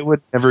like, I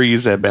would never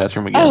use that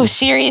bathroom again. Oh,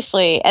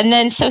 seriously. And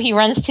then so he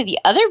runs to the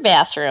other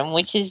bathroom,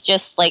 which is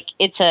just like,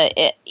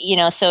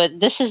 so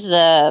this is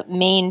the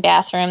main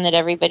bathroom that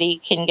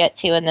everybody can get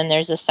to. And then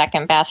there's a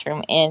second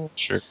bathroom in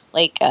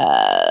like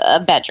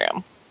a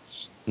bedroom.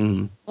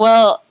 Mm-hmm.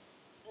 Well,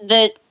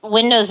 the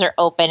windows are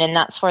open and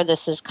that's where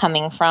this is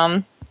coming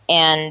from.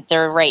 and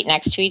they're right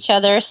next to each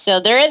other, so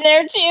they're in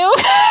there too.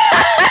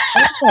 Oh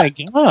my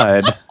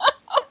God.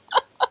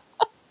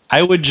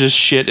 I would just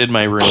shit in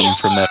my room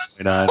from that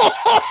point on.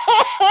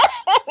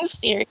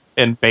 Seriously.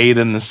 And bathe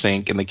in the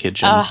sink in the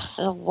kitchen.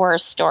 The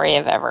worst story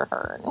I've ever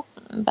heard.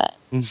 But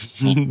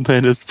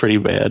that is pretty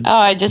bad. Oh,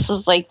 I just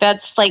was like,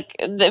 that's like,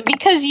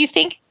 because you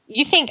think,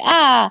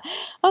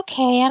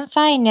 okay, I'm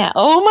fine now.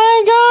 Oh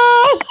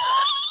my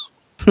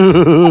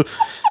God.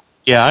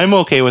 Yeah, I'm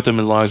okay with them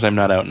as long as I'm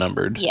not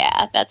outnumbered.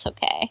 Yeah, that's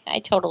okay. I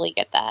totally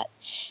get that.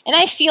 And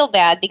I feel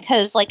bad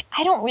because, like,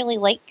 I don't really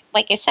like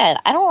I said,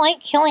 I don't like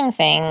killing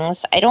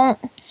things.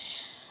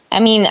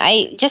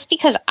 Just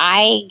because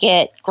I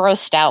get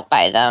grossed out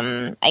by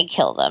them, I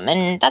kill them.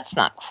 And that's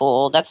not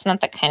cool. That's not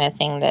the kind of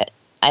thing that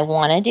I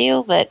want to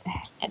do, but...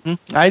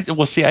 I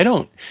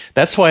don't...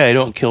 That's why I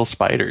don't kill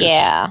spiders.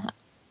 Yeah.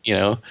 You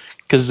know,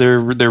 because they're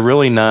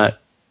really not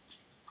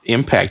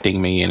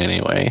impacting me in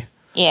any way.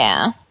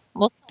 Yeah.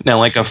 Now,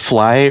 like a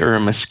fly or a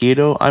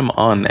mosquito, I'm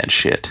on that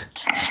shit.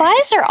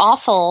 Flies are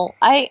awful.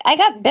 I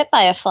got bit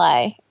by a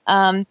fly.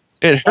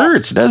 It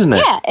hurts, doesn't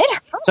it? Yeah,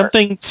 it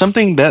hurts.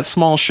 Something that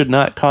small should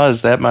not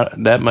cause that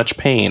much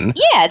pain.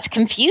 Yeah, it's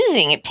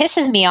confusing. It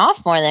pisses me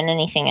off more than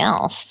anything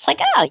else. It's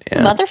like, oh, you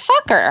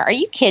motherfucker. Are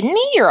you kidding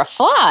me? You're a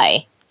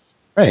fly.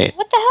 Right.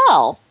 What the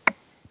hell?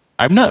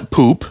 I'm not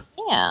poop.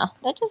 Yeah,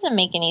 that doesn't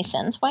make any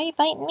sense. Why are you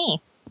biting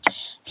me?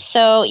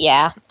 So,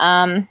 yeah.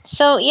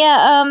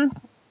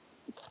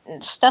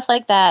 Stuff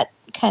like that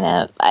kind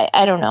of,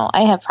 I don't know.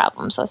 I have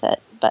problems with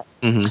it. But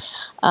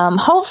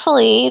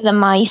hopefully the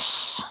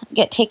mice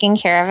get taken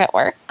care of at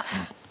work.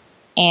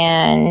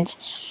 And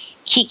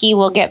Kiki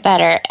will get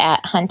better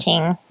at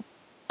hunting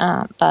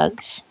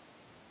bugs.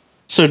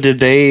 So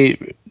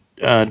did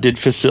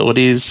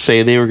facilities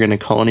say they were going to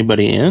call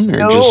anybody in? Or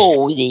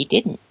no, they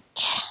didn't.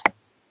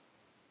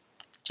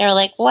 They were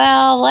like,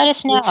 well, let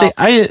us know. See,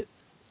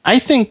 I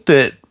think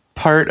that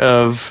part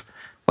of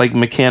like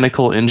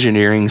mechanical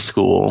engineering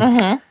school,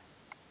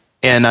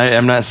 and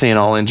I'm not saying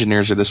all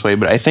engineers are this way,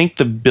 but I think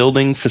the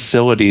building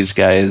facilities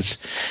guys,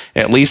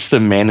 at least the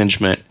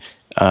management,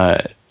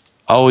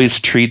 always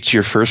treats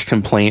your first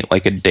complaint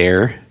like a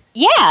dare.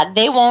 Yeah,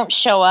 they won't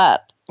show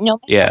up. No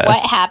matter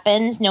what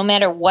happens, no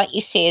matter what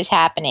you say is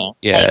happening.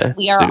 Yeah, like,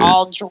 we are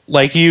all...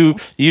 Like, you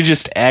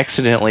just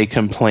accidentally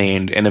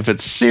complained, and if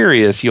it's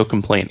serious, you'll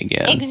complain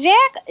again.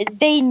 Exactly.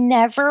 They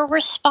never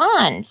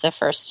respond the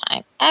first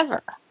time,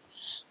 ever.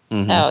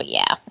 So,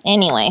 yeah.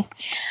 Anyway,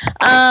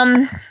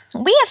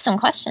 we have some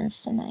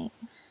questions tonight.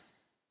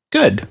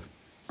 Good.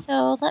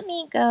 So, let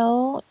me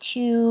go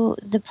to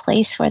the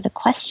place where the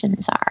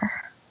questions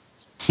are.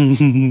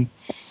 Let's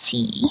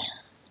see.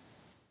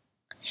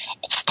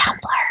 It's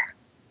Tumblr.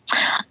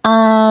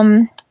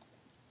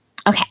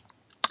 Okay.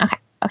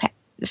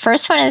 The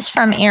first one is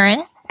from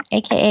Erin,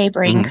 aka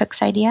Brain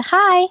Cook's Idea.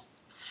 Hi.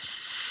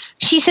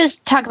 She says,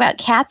 talk about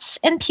cats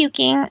and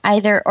puking,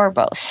 either or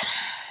both.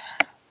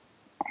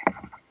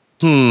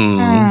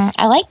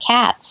 I like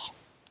cats.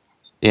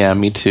 Yeah,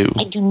 me too.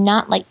 I do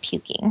not like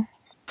puking.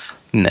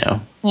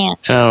 No. Yeah.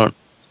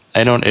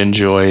 I don't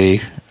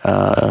enjoy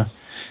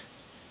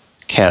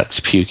cats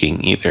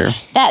puking either.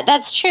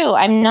 That's true.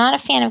 I'm not a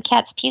fan of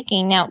cats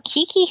puking. Now,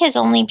 Kiki has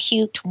only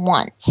puked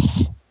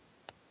once.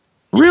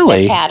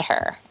 Really? I've had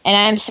her. And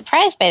I'm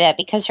surprised by that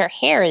because her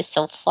hair is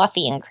so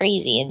fluffy and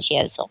crazy and she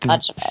has so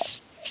much of it.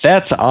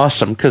 That's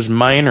awesome because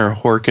mine are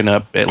horking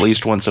up at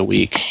least once a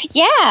week.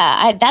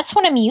 Yeah, that's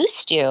what I'm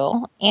used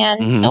to.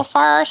 And so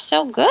far,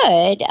 so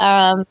good.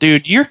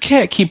 Dude, your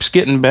cat keeps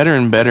getting better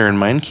and better and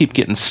mine keep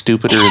getting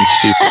stupider and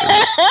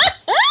stupider.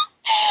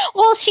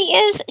 Well,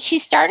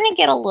 she's starting to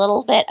get a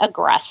little bit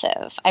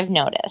aggressive, I've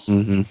noticed.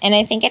 And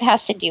I think it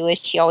has to do with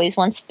she always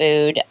wants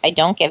food. I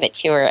don't give it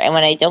to her. And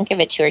when I don't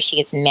give it to her, she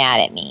gets mad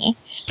at me.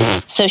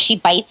 So she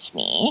bites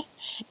me.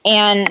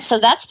 And so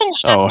that's been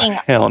happening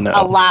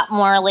a lot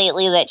more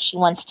lately, that she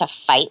wants to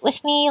fight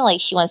with me. Like,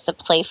 she wants to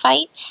play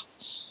fight.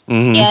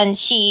 And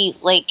she,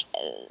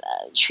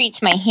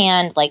 treats my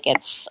hand like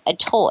it's a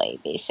toy,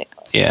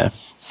 basically. Yeah.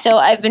 So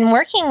I've been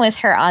working with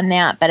her on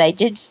that, but I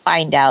did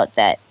find out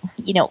that,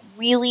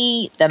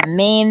 really the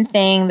main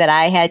thing that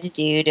I had to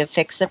do to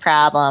fix the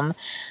problem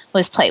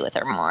was play with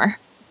her more.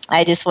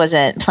 I just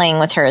wasn't playing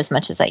with her as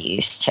much as I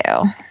used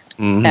to.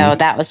 So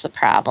that was the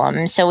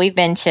problem. So we've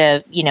been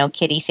to,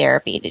 kitty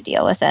therapy to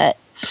deal with it.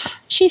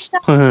 She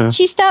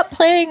stopped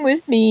playing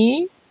with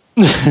me.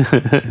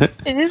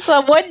 And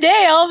so one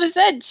day, all of a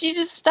sudden, she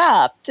just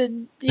stopped.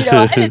 And,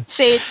 I didn't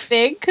say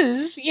anything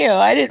because,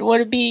 I didn't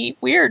want to be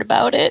weird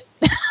about it.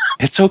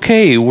 It's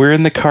okay. We're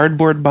in the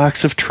cardboard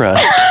box of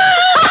trust.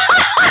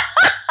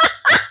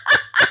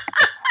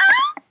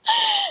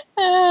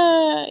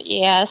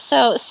 Yeah,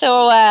 so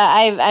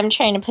I'm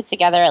trying to put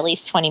together at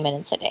least 20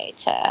 minutes a day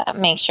to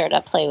make sure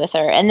to play with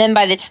her. And then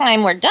by the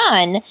time we're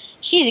done,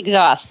 she's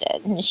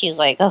exhausted. And she's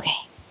like, okay,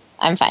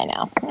 I'm fine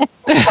now.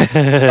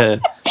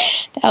 That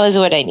was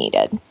what I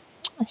needed.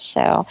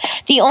 So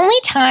the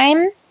only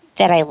time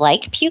that I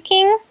like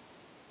puking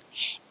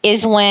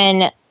is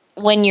when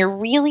you're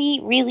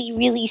really, really,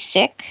 really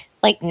sick,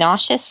 like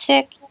nauseous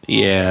sick,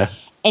 Yeah.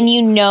 And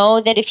you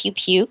know that if you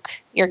puke,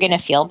 you're going to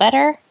feel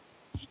better.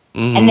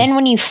 Mm-hmm. And then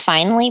when you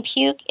finally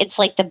puke, it's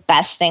like the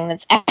best thing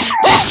that's ever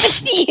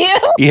happened to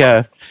you.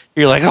 Yeah.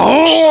 You're like,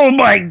 oh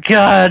my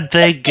God,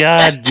 thank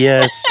God,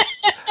 yes.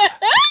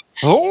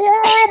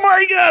 Oh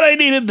my God, I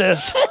needed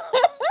this.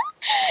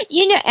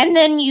 And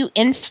then you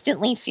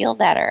instantly feel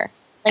better.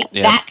 Like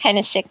that kind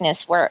of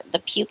sickness where the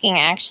puking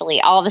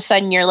actually, all of a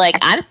sudden you're like,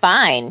 I'm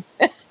fine.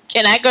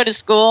 Can I go to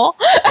school?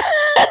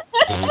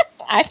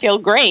 I feel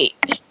great.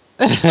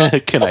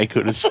 Can I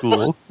go to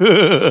school?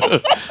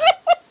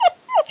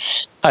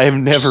 I have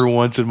never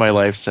once in my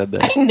life said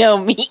that. No,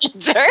 me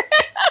either.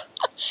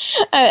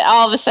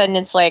 All of a sudden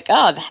it's like,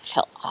 oh, that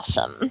felt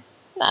awesome.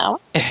 Now,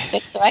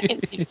 so I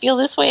can feel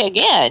this way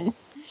again.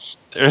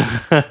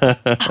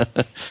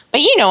 But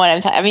you know what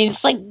I'm talking. I mean,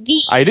 it's like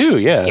I do,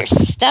 yeah. Your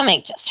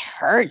stomach just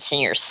hurts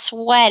and you're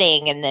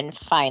sweating, and then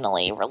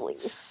finally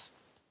relief.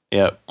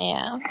 Yep.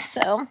 Yeah.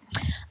 So,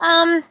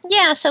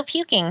 so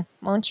puking,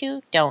 won't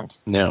you? Don't.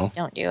 No.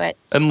 Don't do it.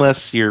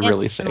 Unless you're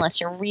really sick.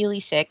 Unless you're really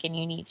sick and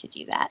you need to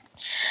do that.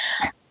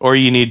 Or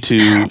you need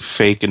to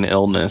fake an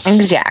illness.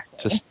 Exactly.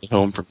 To stay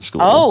home from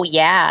school. Oh,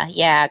 yeah.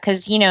 Yeah.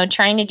 Because,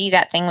 trying to do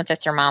that thing with the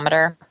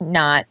thermometer,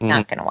 not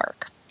going to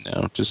work.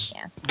 No, just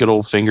good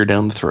old finger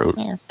down the throat.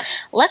 Yeah.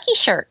 Lucky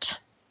Shirt.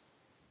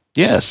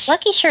 Yes.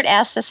 Lucky Shirt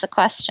asked us a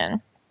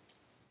question.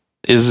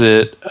 Is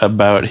it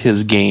about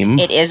his game?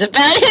 It is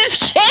about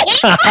his game.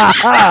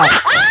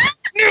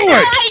 Knew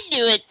it. I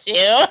knew it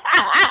too.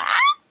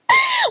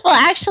 Well,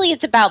 actually,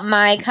 it's about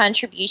my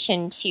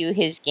contribution to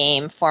his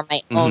game for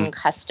my own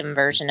custom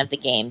version of the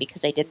game,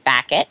 because I did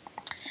back it.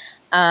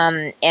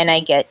 And I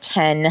get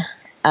 10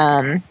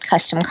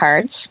 custom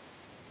cards.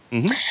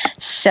 Mm-hmm.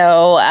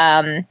 So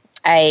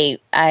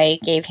I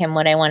gave him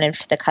what I wanted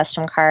for the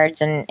custom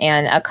cards, and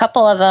a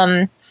couple of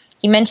them,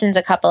 he mentions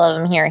a couple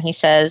of them here. He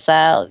says,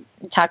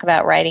 talk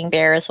about riding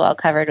bears while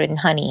covered in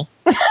honey.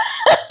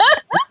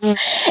 And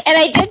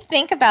I did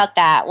think about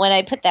that when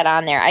I put that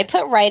on there. I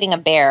put riding a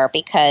bear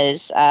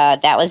because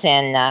that was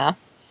in a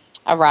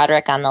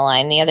Roderick on the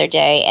Line the other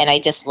day, and I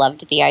just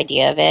loved the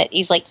idea of it.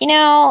 He's like, you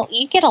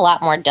get a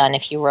lot more done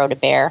if you rode a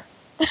bear.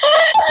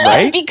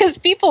 Right? Because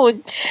people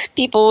would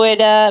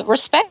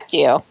respect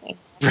you.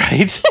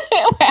 Right.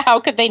 How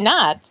could they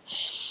not?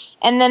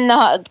 And then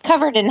the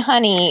covered in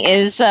honey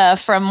is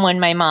from when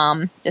my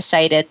mom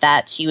decided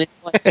that she was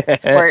going to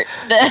support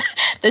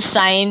the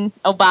sign,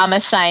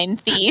 Obama sign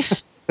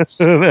thief.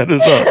 That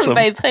is awesome.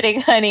 By putting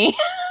honey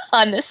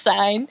on the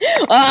sign.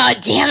 Oh,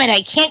 damn it.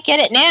 I can't get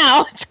it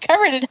now. It's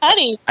covered in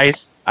honey.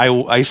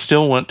 I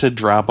still want to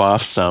drop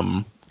off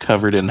some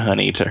covered in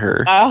honey to her.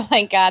 Oh,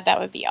 my God.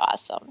 That would be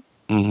awesome.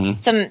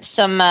 Mm-hmm.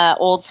 Some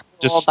old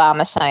school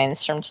Obama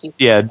signs from TV.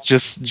 Yeah,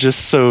 just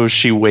so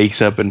she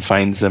wakes up and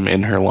finds them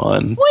in her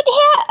lawn.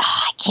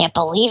 I can't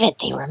believe it.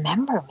 They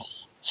remember me.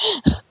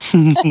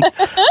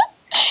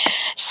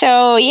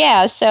 So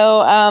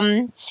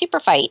Super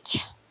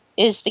Fight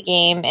is the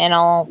game, and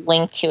I'll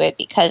link to it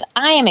because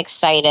I am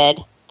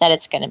excited that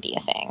it's going to be a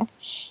thing.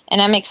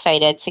 And I'm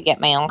excited to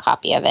get my own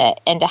copy of it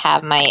and to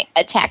have my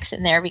attacks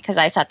in there because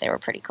I thought they were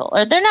pretty cool.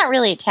 Or they're not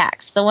really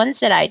attacks. The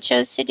ones that I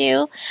chose to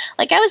do,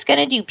 like I was going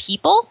to do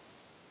people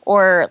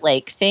or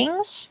like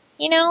things,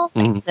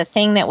 like the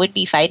thing that would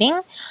be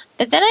fighting.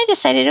 But then I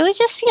decided it would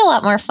just be a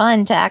lot more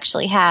fun to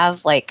actually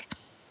have like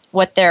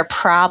what their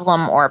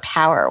problem or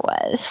power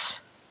was.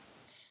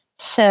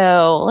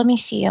 So let me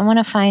see. I want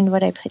to find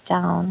what I put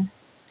down.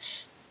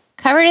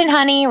 Covered in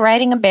honey,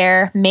 riding a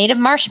bear, made of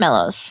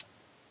marshmallows.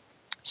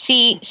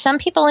 See, some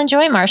people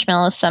enjoy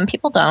marshmallows, some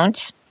people don't.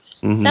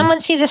 Mm-hmm. Some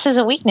would see this as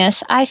a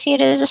weakness. I see it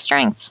as a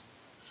strength.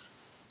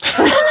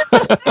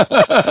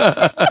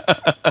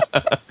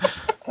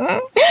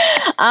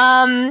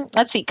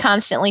 Let's see,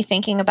 constantly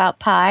thinking about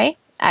pie.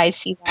 I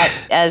see that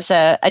as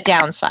a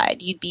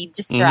downside. You'd be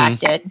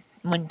distracted,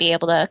 wouldn't be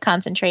able to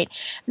concentrate.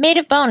 Made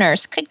of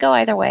boners, could go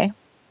either way.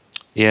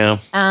 Yeah.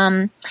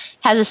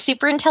 Has a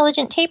super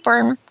intelligent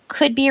tapeworm,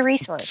 could be a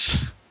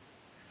resource.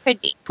 Could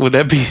be.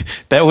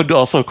 That would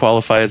also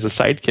qualify as a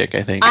sidekick,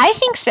 I think. I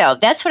think so.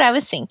 That's what I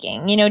was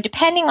thinking.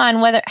 Depending on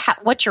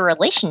what your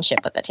relationship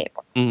with the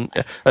tapeworm.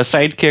 A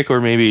sidekick or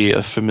maybe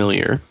a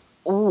familiar.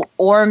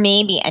 Or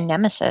maybe a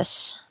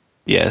nemesis.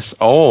 Yes.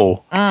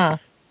 Oh.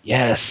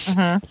 Yes.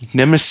 Mm-hmm.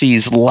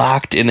 Nemesis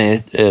locked in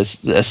a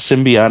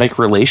symbiotic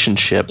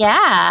relationship.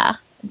 Yeah.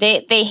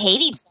 They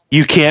hate each other.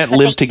 You can't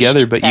live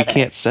together, but you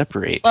can't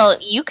separate. Well,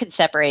 you could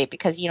separate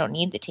because you don't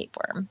need the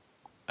tapeworm.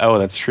 Oh,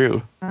 that's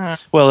true.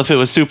 Well, if it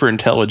was super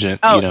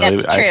intelligent,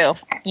 that's true.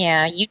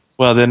 Yeah,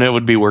 well, then it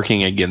would be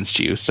working against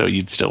you, so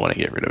you'd still want to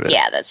get rid of it.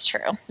 Yeah, that's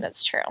true.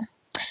 That's true.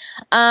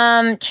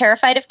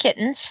 Terrified of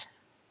kittens.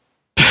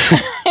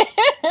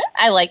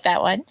 I like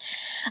that one.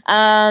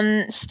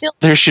 Still,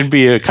 there should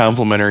be a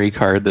complimentary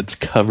card that's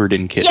covered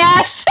in kittens.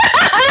 Yes.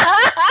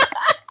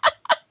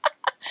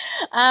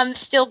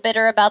 Still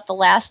bitter about the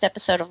last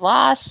episode of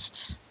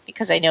Lost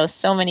because I know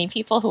so many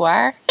people who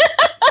are.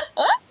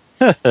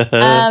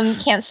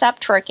 Can't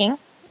stop twerking.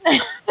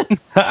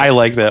 I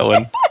like that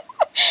one.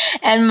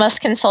 and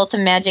must consult a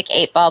magic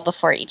 8-ball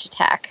before each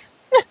attack.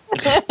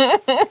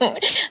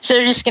 So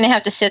they're just going to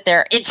have to sit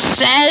there. It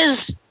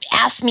says,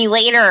 ask me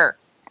later.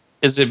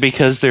 Is it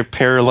because they're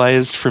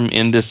paralyzed from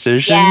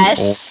indecision?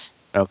 Yes.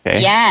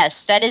 Okay.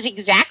 Yes, that is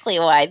exactly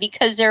why.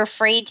 Because they're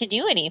afraid to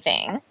do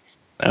anything.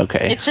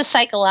 Okay. It's a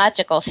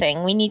psychological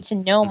thing. We need to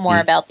know more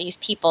about these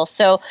people.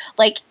 So,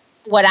 like,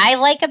 what I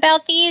like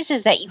about these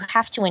is that you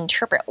have to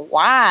interpret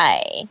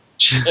why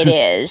it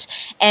is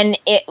and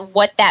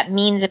what that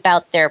means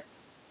about their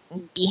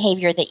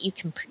behavior that you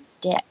can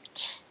predict.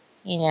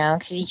 You know,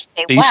 because you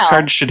say, these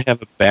cards should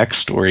have a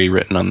backstory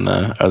written on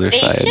the other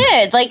side. They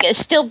should. Like,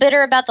 still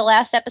bitter about the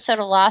last episode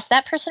of Lost,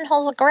 that person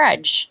holds a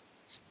grudge.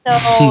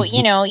 So,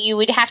 you know, you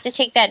would have to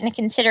take that into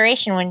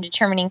consideration when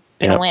determining who's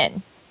going to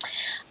win.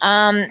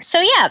 So,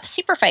 yeah,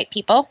 Super Fight,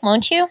 people,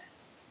 won't you?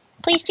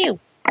 Please do.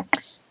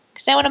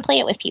 Because I want to play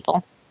it with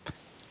people.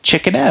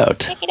 Check it out.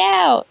 Check it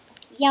out.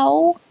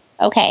 Yo.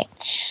 Okay.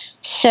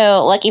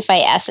 So, Lucky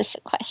Fight asked us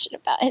a question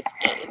about his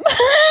game.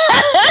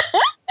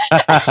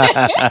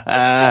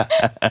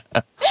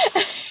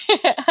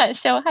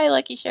 So, hi,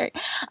 Lucky Shirt.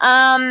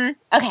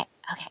 Okay.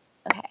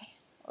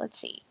 Let's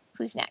see.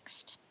 Who's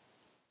next?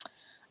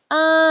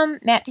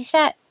 Matt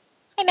Doucette.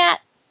 Hi, Matt.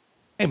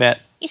 Hey,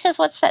 Matt. He says,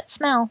 what's that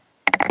smell?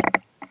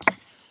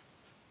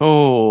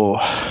 Oh,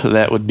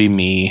 that would be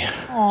me.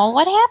 Oh,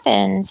 what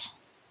happened?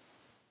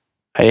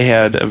 I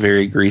had a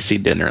very greasy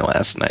dinner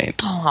last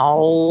night.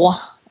 Oh,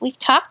 we've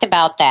talked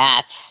about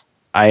that.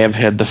 I have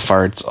had the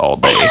farts all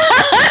day.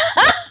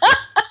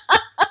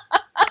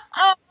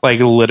 Like,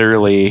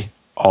 literally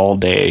all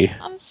day.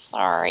 I'm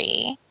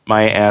sorry.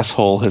 My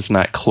asshole has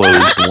not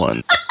closed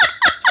once.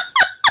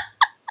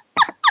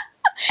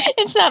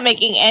 It's not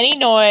making any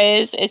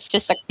noise. It's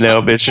just a...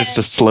 Nope, it's just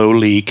a slow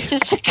leak. It's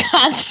just a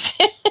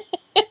constant...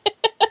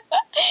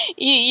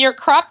 You're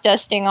crop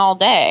dusting all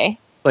day.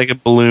 Like a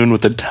balloon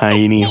with a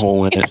tiny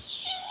hole in it.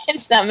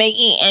 It's not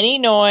making any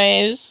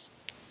noise.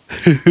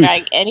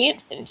 Drag any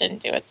attention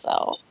to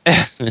itself.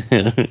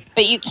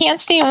 But you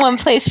can't stay in one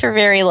place for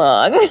very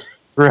long.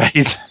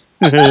 Right.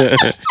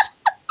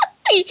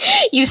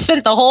 You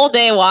spent the whole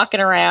day walking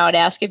around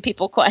asking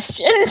people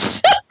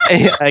questions.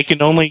 I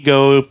can only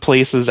go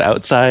places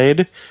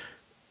outside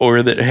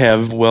or that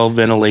have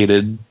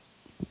well-ventilated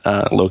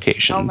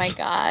locations. Oh my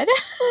god.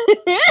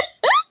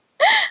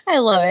 I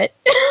love it.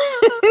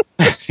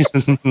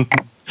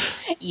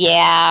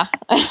 Yeah.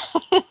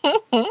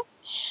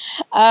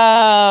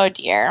 Oh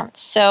dear.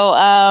 So,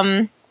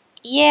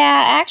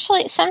 yeah,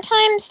 actually,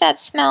 sometimes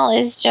that smell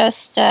is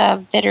just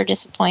bitter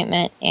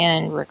disappointment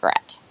and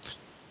regret.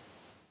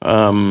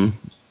 It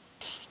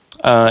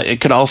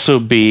could also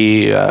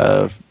be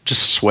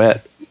just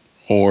sweat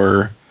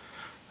or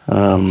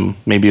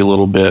maybe a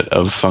little bit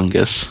of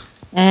fungus.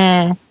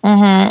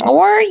 Mm-hmm.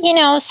 Or, you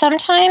know,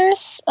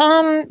 sometimes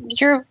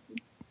you're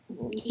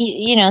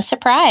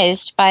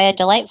surprised by a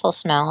delightful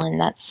smell, and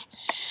that's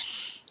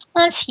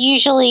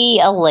usually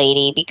a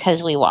lady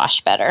because we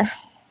wash better.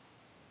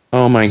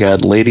 Oh my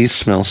god, ladies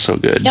smell so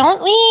good.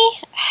 Don't we?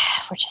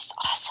 We're just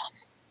awesome.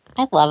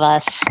 I love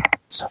us.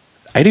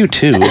 I do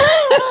too.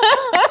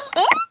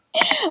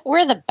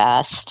 We're the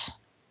best.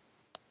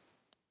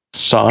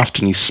 Soft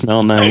and you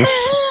smell nice.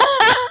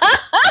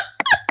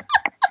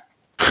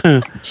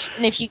 And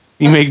if you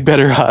make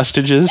better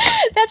hostages.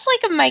 That's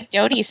like a Mike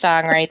Doty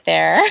song right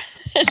there.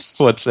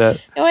 What's that?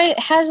 It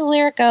has a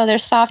lyric, they're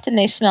soft and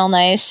they smell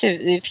nice.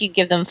 If you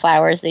give them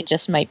flowers, they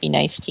just might be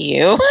nice to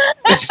you.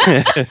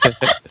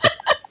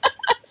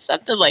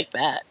 Something like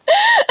that.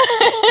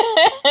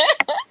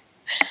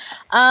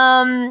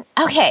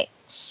 Okay,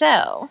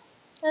 so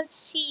let's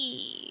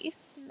see.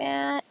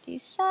 Matt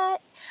Doucette.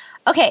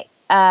 Okay,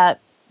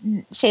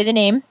 say the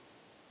name.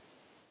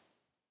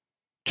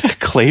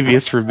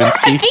 Clavius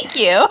Ravinsky. Thank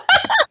you.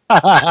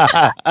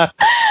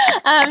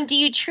 Do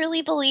you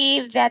truly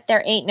believe that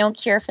there ain't no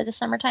cure for the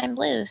summertime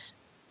blues?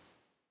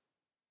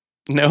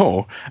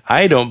 No,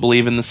 I don't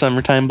believe in the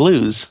summertime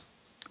blues.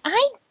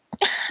 I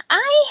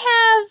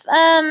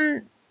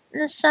have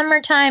the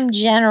summertime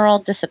general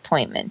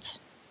disappointment.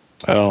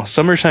 Oh,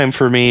 summertime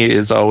for me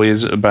is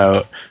always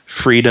about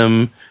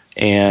freedom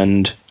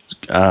and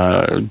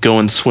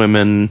going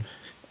swimming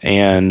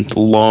and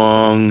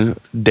long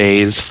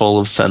days full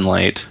of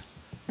sunlight.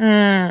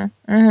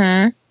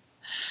 Mm-hmm.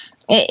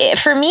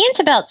 For me, it's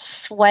about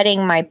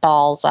sweating my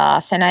balls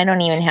off, and I don't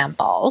even have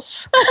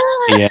balls.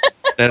 Yeah,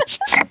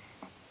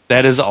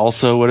 that is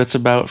also what it's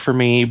about for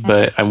me,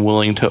 but I'm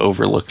willing to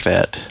overlook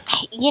that.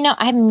 You know,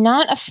 I'm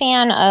not a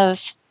fan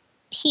of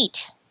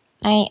heat.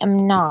 I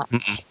am not.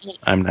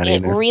 I'm not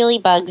either. It really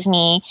bugs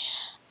me.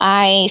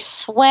 I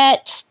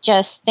sweat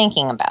just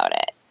thinking about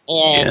it.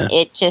 And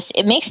it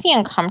makes me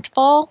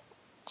uncomfortable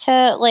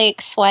to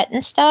like sweat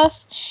and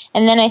stuff.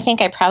 And then I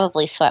think I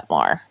probably sweat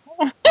more.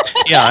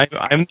 Yeah,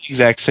 I'm the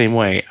exact same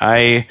way.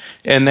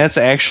 And that's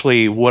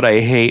actually what I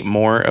hate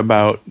more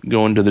about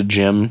going to the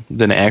gym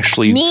than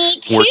actually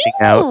working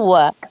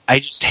out. I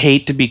just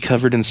hate to be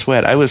covered in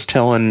sweat. I was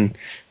telling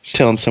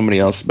somebody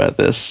else about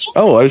this.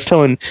 Oh, I was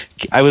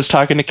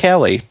talking to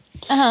Callie.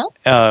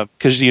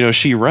 because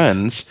she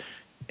runs,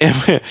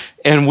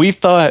 and we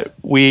thought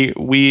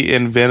we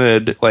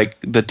invented like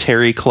the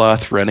terry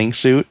cloth running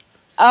suit.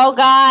 Oh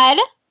God!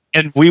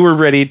 And we were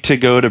ready to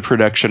go to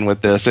production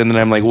with this, and then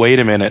I'm like, wait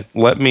a minute,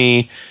 let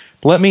me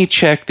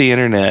check the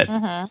internet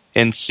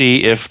and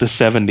see if the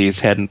 70s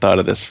hadn't thought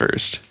of this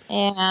first.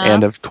 Yeah.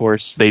 And of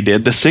course they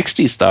did. The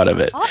 60s thought of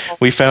it. Oh.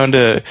 We found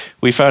a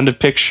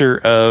picture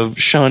of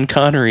Sean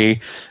Connery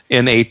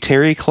in a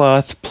terry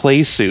cloth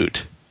play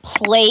suit.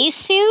 Play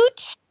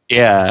suit?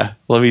 Yeah.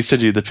 Let me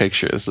send you the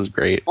picture. This is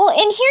great. Well,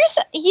 and here's,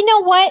 you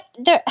know what?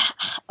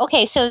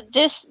 Okay, so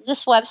this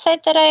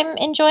website that I'm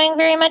enjoying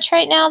very much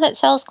right now that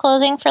sells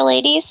clothing for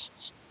ladies,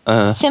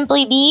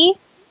 Simply Be.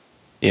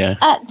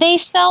 Yeah. They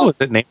sell. Oh, is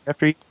it named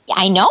after you?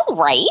 I know,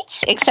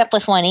 right? Except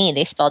with one E,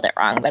 they spelled it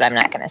wrong, but I'm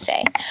not going to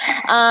say.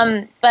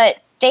 But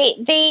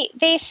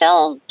they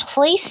sell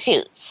play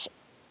suits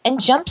and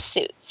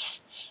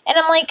jumpsuits, and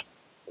I'm like,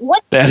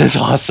 what? That is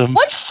awesome.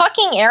 What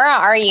fucking era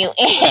are you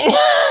in?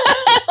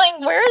 Like,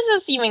 where is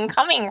this even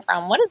coming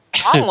from? What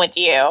is wrong with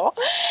you?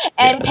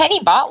 And Penny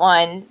bought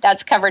one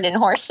that's covered in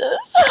horses.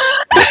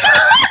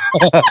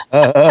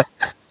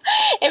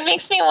 It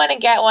makes me want to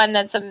get one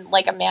that's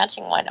like a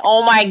matching one.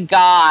 Oh my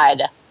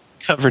God.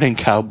 Covered in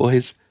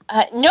cowboys?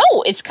 No,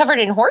 it's covered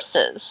in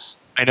horses.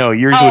 I know,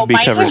 yours would be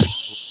covered.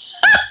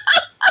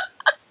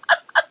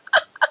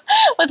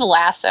 With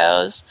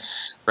lassos.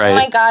 Right. Oh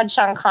my God,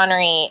 Sean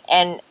Connery.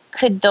 And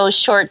could those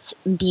shorts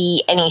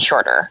be any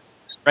shorter?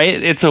 Right?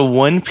 It's a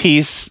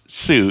one-piece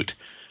suit.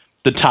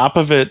 The top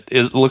of it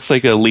looks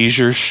like a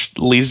leisure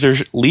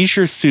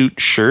suit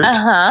shirt.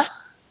 Uh-huh.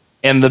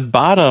 And the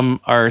bottom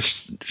are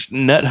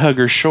nut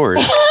hugger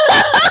shorts.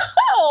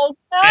 Oh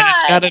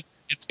God! And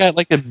it's got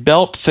like a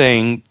belt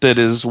thing that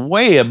is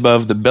way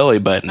above the belly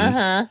button.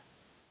 Mm-hmm.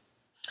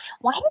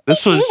 Why did they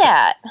do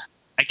that?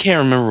 I can't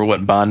remember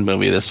what Bond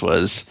movie this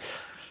was.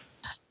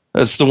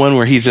 That's the one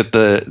where he's at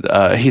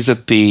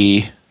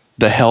the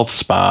health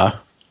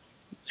spa,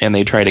 and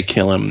they try to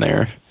kill him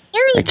there.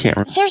 I can't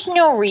remember. There's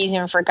no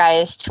reason for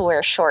guys to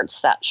wear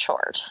shorts that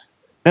short.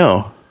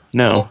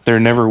 No, there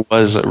never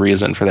was a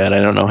reason for that. I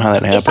don't know how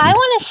that happened. If I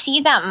want to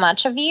see that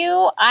much of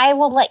you, I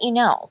will let you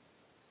know.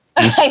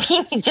 I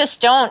mean,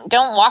 just don't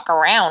walk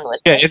around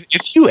with it. Yeah,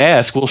 if you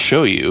ask, we'll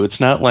show you.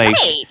 It's not like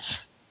right.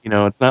 It's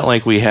not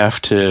like we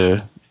have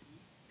to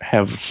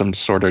have some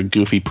sort of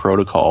goofy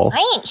protocol.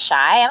 I ain't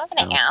shy. I'm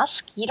going to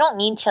ask. You don't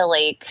need to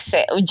like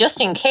say just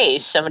in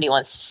case somebody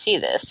wants to see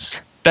this.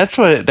 That's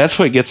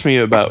what gets me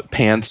about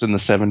pants in the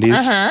 70s.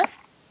 Uh-huh.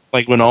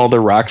 Like when all the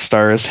rock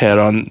stars had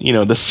on,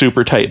 the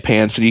super tight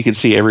pants and you could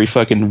see every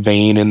fucking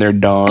vein in their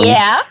dong.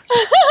 Yeah.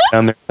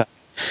 Down their thigh.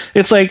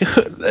 It's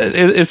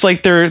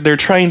like they're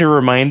trying to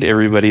remind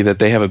everybody that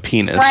they have a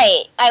penis.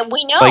 Right.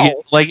 We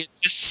know. Like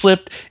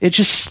it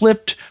just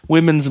slipped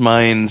women's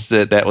minds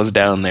that was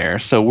down there.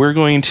 So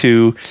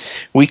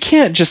we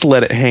can't just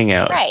let it hang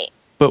out. Right.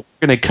 But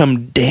we're going to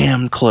come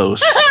damn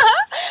close.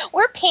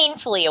 We're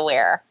painfully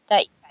aware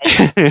that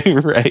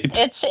right.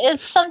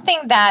 It's something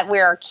that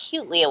we're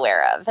acutely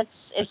aware of.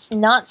 It's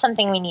not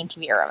something we need to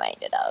be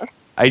reminded of.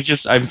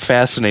 I'm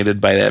fascinated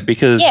by that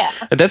because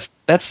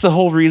that's the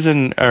whole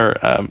reason, or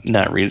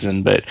not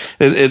reason, but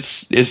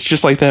it's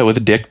just like that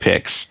with dick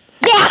pics.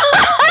 Yeah.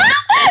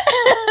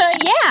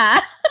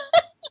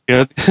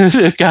 Yeah.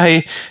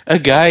 A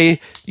guy,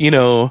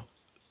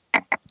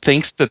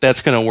 thinks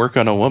that's going to work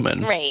on a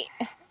woman. Right.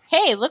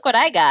 Hey, look what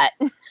I got.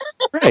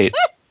 Right.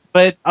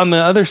 But on the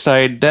other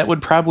side, that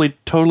would probably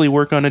totally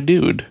work on a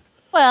dude.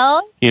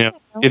 Well,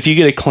 if you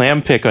get a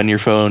clam pic on your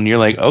phone, you're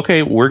like,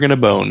 okay, we're going to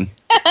bone.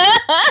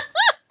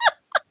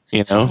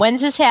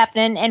 When's this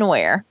happening and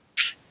where?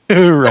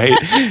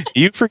 Right.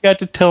 You forgot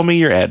to tell me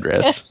your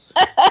address.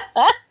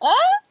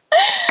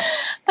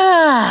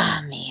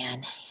 Oh,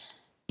 man.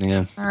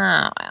 Yeah.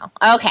 Oh, well.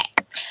 Okay.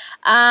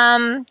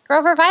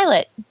 Grover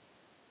Violet.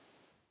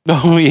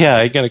 Oh, yeah,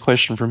 I got a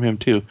question from him,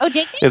 too. Oh,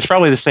 did you? It's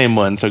probably the same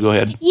one, so go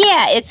ahead.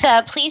 Yeah, it's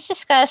please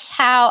discuss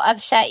how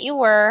upset you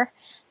were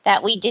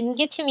that we didn't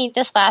get to meet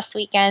this last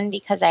weekend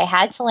because I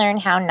had to learn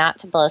how not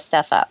to blow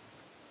stuff up.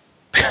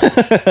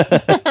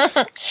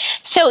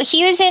 So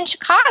he was in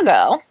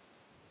Chicago.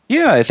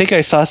 Yeah, I think I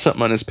saw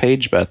something on his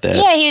page about that.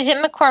 Yeah, he was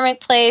in McCormick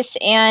Place,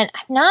 and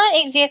I'm not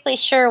exactly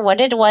sure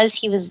what it was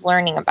he was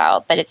learning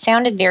about, but it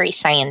sounded very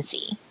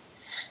science-y.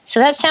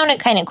 So that sounded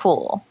kind of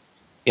cool.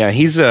 Yeah,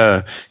 he's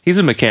a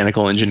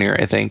mechanical engineer,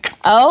 I think.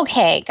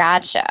 Okay,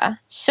 gotcha.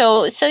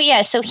 So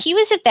he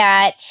was at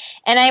that,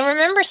 and I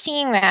remember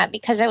seeing that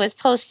because I was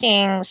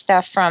posting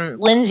stuff from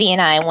Lindsay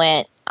and I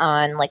went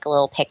on like a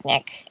little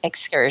picnic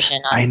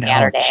excursion on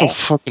Saturday. I'm so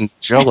fucking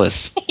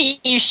jealous.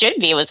 You should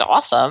be. It was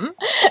awesome.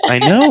 I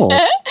know.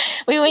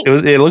 We went.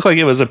 It looked like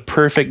it was a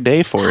perfect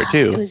day for it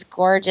too. It was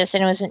gorgeous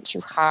and it wasn't too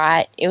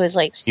hot. It was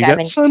like 7. You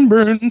got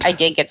sunburned. I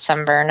did get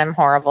sunburned. I'm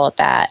horrible at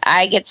that.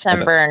 I get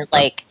sunburned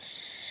like.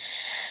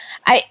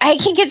 I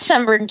can get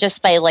sunburned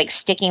just by like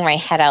sticking my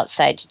head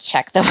outside to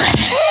check the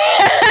weather.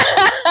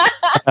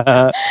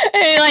 And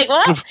you're like,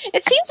 well,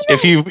 it seems.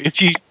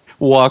 If you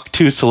walk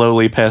too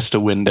slowly past a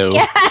window,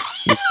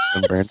 you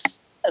sunburned.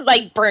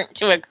 Like burnt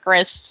to a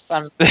crisp,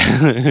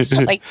 something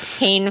like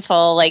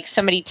painful. Like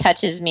somebody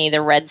touches me,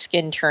 the red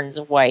skin turns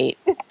white.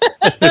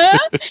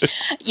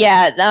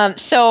 Yeah.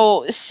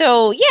 So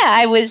yeah,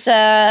 I was.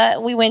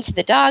 We went to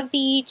the dog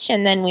beach,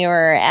 and then we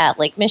were at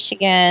Lake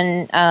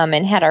Michigan,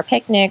 and had our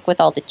picnic with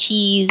all the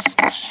cheese.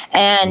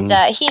 And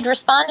he had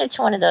responded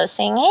to one of those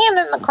saying, "Hey, I'm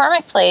at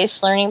McCormick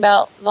Place learning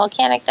about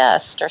volcanic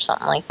dust," or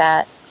something like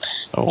that.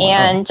 Oh, wow.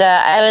 And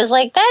I was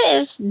like, that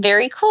is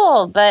very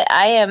cool, but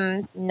I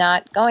am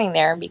not going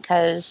there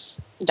because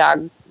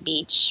dog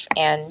beach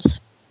and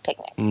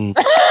picnic.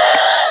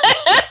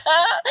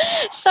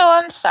 So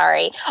I'm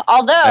sorry.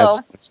 Although,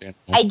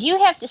 I do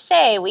have to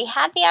say, we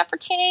had the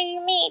opportunity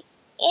to meet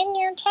in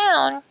your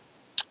town.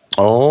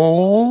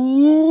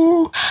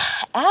 Oh.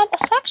 At a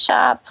sex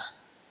shop.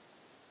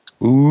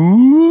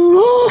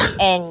 Ooh.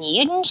 And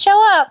you didn't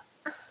show up.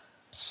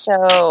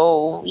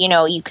 So,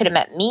 you could have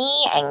met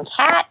me and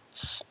Kat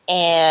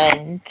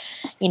and,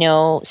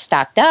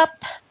 stocked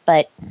up,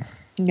 but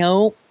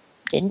no,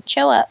 didn't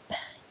show up.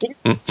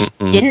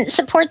 Didn't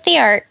support the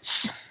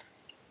arts.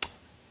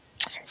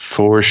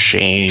 For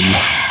shame.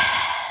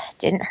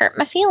 Didn't hurt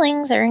my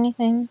feelings or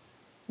anything.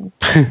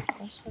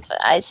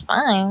 It's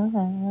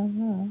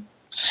fine.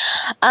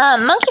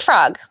 Monkey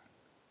Frog.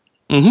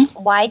 Mm-hmm.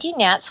 Why do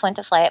gnats want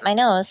to fly at my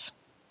nose?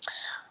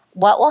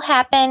 What will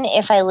happen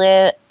if a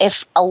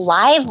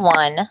live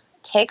one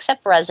takes up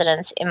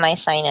residence in my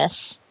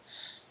sinus?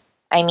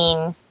 I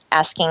mean,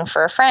 asking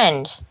for a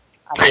friend,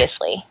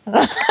 obviously.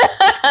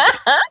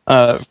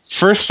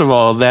 First of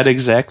all, that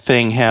exact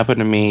thing happened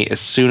to me as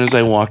soon as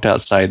I walked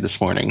outside this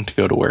morning to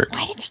go to work.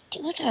 Why did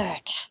you do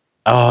that?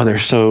 Oh, they're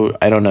so,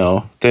 I don't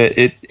know.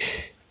 It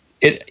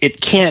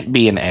can't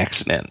be an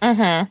accident.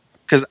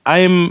 Because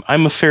I'm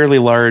a fairly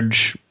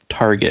large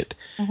target.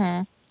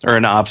 Mm-hmm. Or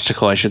an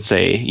obstacle, I should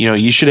say.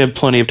 You should have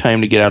plenty of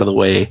time to get out of the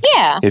way.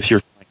 Yeah. If you're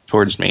flying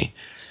towards me.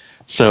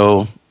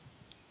 So,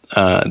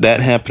 that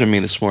happened to me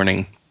this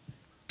morning.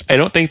 I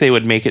don't think they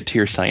would make it to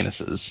your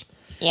sinuses.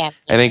 Yeah.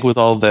 I think with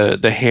all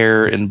the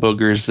hair and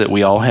boogers that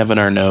we all have in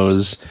our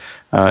nose,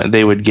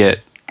 they would get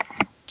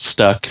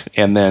stuck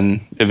and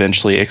then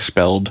eventually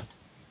expelled.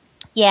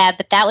 Yeah,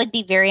 but that would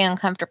be very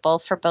uncomfortable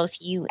for both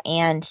you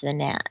and the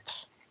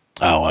gnat.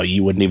 Oh, well,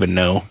 you wouldn't even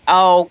know.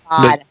 Oh,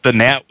 God. The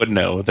gnat would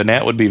know. The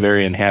gnat would be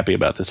very unhappy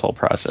about this whole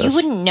process. You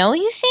wouldn't know,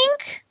 you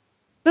think?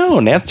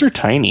 No, gnats are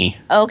tiny.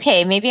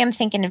 Okay, maybe I'm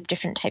thinking of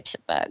different types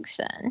of bugs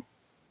then.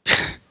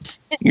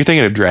 You're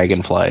thinking of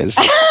dragonflies.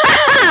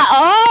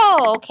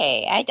 Oh,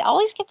 okay. I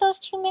always get those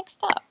two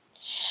mixed up.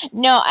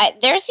 No,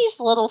 there's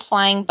these little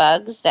flying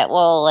bugs that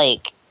will,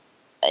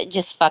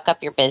 just fuck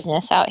up your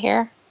business out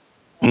here.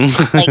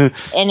 And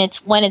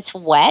when it's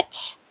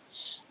wet,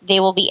 they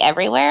will be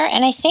everywhere,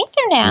 and I think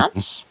they're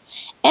gnats.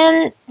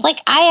 And,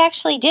 I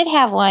actually did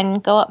have one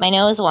go up my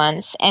nose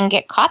once and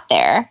get caught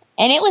there,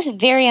 and it was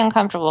very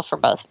uncomfortable for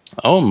both.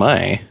 Oh,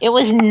 my. It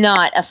was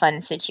not a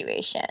fun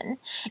situation.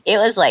 It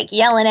was,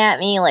 yelling at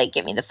me,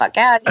 get me the fuck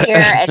out of here,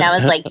 and I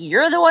was like,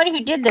 you're the one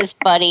who did this,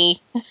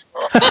 buddy.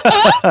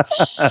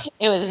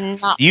 It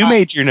was not You fun.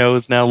 made your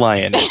nose, now lie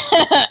in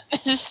it.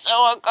 This is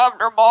so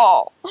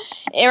uncomfortable.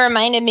 It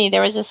reminded me,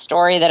 there was a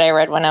story that I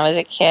read when I was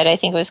a kid. I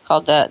think it was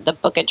called the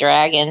Book of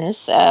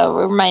Dragons. It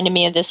reminded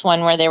me of this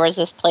one where there was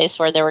this place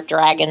where there were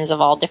dragons of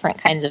all different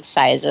kinds of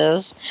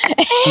sizes.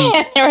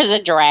 And there was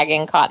a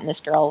dragon caught in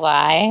this girl's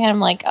eye. And I'm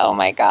like, oh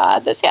my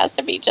God, this has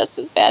to be just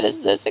as bad as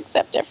this,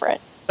 except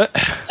different. Okay,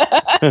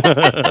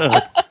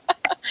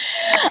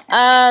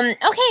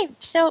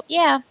 so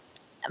yeah.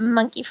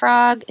 Monkey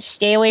Frog,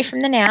 stay away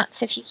from the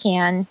gnats if you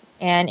can.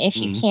 And if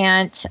you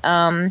can't,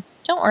 don't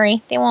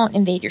worry, they won't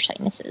invade your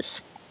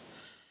sinuses.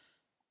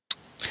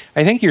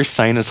 I think your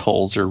sinus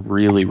holes are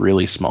really,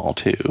 really small,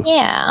 too.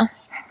 Yeah.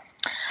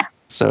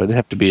 So it'd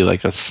have to be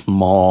a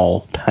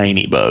small,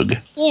 tiny bug.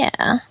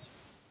 Yeah.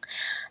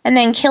 And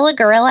then Kill a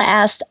Gorilla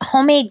asked,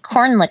 homemade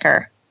corn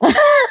liquor.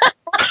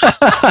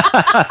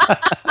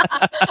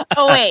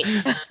 Oh, wait.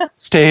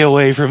 Stay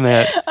away from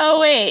that. Oh,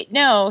 wait.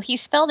 No, he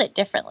spelled it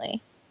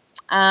differently.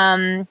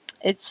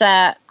 It's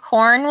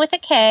corn with a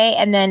K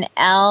and then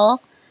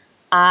L-I-K-K-E.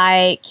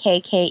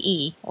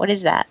 What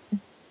is that?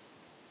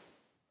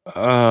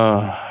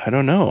 I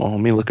don't know. Let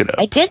me look it up.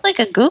 I did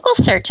a Google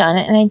search on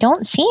it and I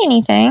don't see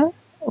anything.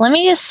 Let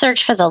me just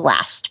search for the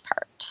last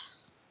part.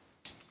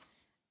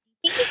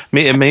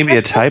 It may be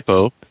a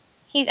typo.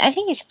 I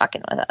think he's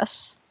fucking with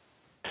us.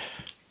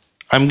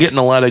 I'm getting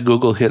a lot of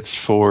Google hits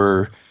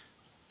for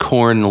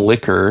corn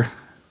liquor.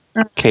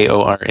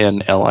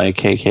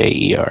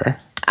 Kornlikker.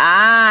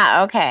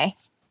 Ah, okay.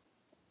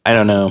 I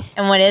don't know.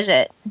 And what is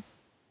it?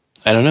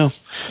 I don't know.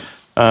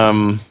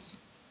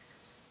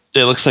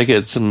 It looks like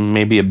it's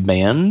maybe a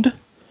band.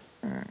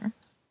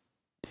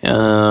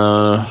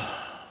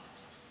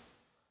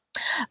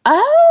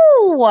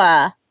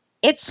 Oh,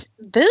 it's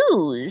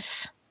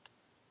booze.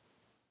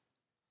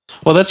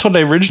 Well, that's what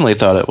I originally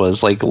thought it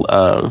was.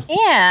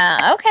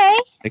 Yeah, okay.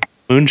 Like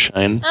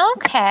moonshine.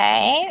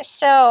 Okay,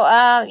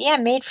 so,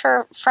 made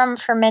from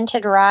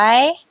fermented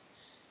rye.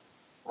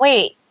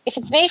 Wait, If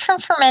it's made from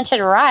fermented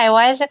rye,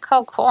 why is it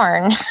called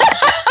corn?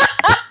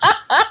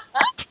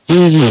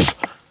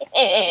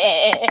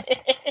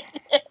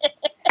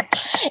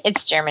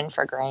 It's German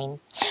for grain.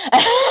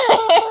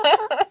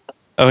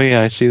 Oh,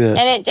 yeah, I see that.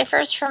 And it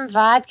differs from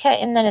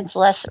vodka in that it's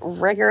less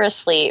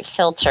rigorously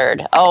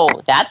filtered. Oh,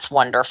 that's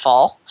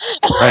wonderful.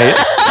 Right.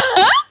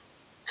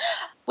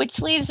 Which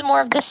leaves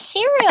more of the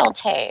cereal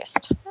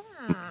taste.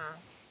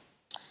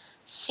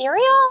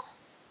 Cereal?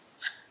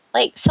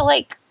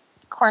 Like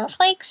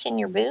cornflakes in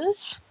your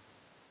booze?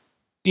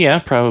 Yeah,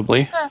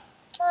 probably.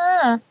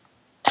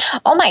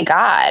 Oh my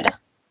God.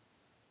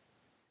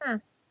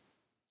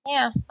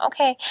 Yeah,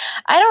 okay.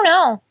 I don't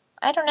know.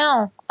 I don't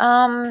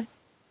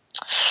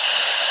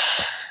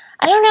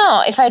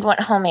know if I'd want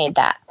homemade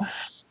that.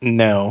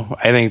 No,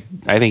 I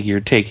think you're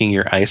taking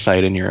your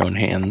eyesight in your own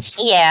hands.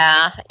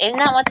 Yeah, isn't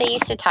that what they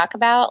used to talk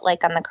about,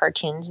 like on the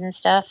cartoons and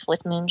stuff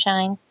with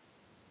moonshine?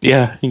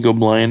 Yeah, you go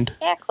blind.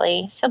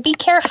 Exactly. So be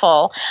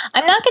careful.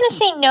 I'm not going to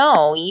say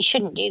no, you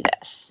shouldn't do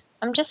this.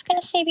 I'm just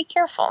going to say be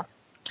careful.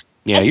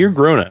 Yeah, you're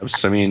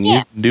grown-ups. I mean,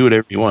 you can do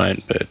whatever you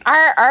want, but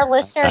our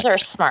listeners are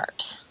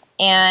smart.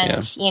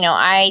 And,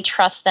 I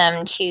trust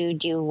them to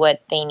do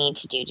what they need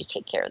to do to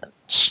take care of them.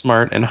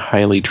 Smart and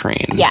highly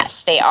trained.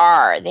 Yes, they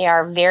are. They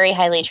are very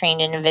highly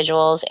trained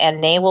individuals,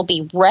 and they will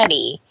be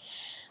ready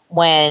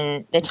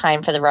when the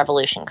time for the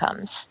revolution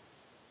comes.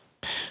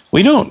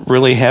 We don't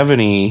really have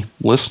any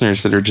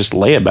listeners that are just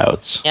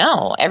layabouts.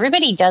 No,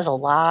 everybody does a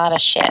lot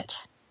of shit.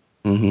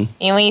 Mm-hmm.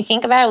 And when you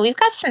think about it, we've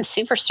got some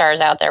superstars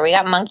out there. We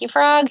got Monkey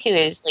Frog, who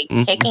is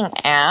kicking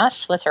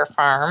ass with her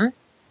farm.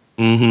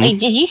 Mm-hmm. Like,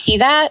 did you see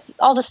that?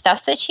 All the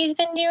stuff that she's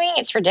been doing?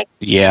 It's ridiculous.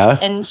 Yeah.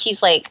 And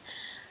she's like,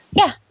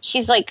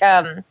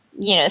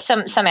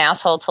 some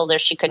asshole told her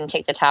she couldn't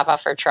take the top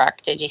off her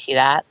truck. Did you see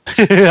that?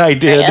 I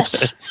did.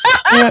 Yes.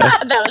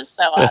 That was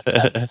so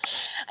awesome.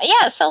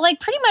 Yeah, so like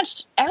pretty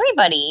much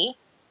everybody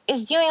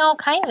is doing all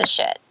kinds of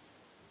shit.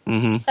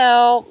 Mm-hmm.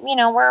 So,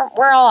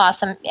 we're all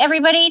awesome.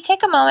 Everybody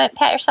take a moment,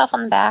 pat yourself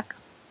on the back.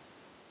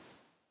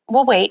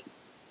 We'll wait.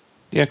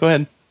 Yeah, go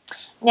ahead.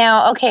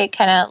 Now, okay,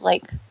 kind of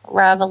like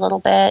rub a little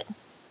bit.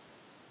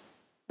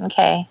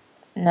 Okay.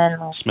 And then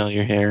we'll smell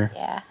your hair.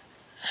 Yeah.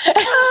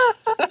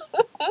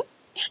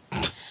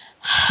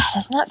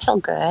 Doesn't that feel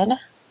good?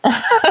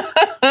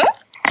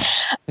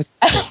 It's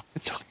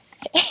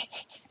okay.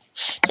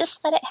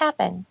 Just let it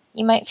happen.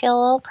 You might feel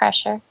a little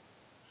pressure.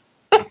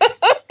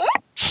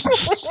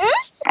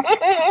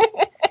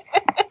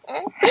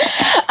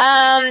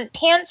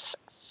 Pants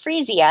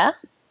Freesia.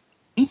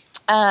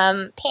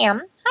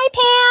 Pam. Hi,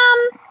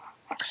 Pam.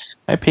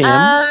 Hi,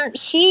 Pam.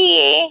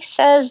 She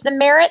says the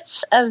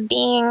merits of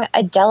being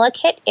a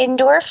delicate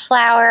indoor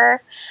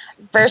flower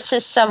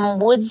versus some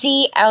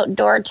woodsy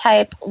outdoor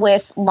type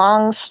with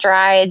long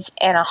strides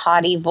and a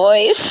haughty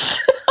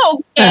voice.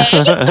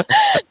 Okay.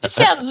 This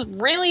sounds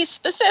really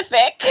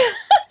specific.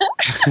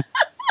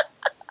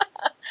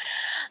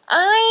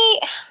 I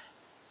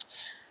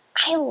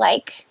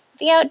like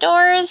the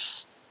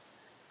outdoors.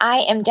 I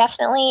am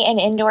definitely an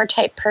indoor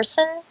type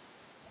person.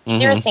 Mm-hmm.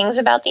 There are things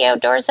about the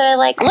outdoors that I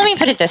like. Let me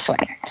put it this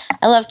way.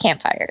 I love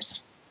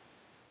campfires.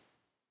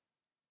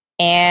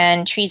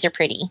 And trees are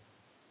pretty.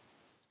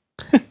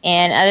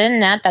 And other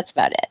than that, that's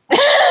about it.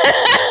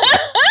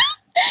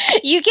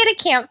 You get a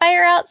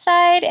campfire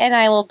outside and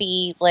I will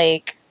be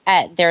like,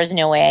 there's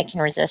no way I can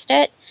resist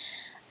it.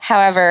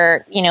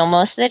 However,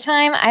 most of the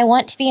time I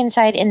want to be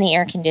inside in the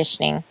air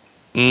conditioning.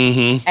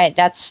 Mm-hmm.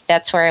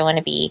 That's where I want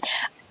to be.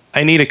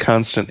 I need a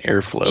constant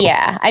airflow.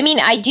 Yeah. I mean,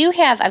 I've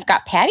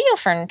got patio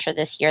furniture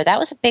this year. That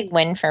was a big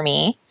win for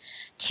me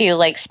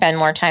to spend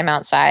more time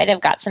outside. I've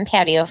got some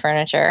patio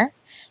furniture.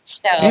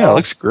 So yeah, it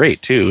looks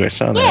great too. I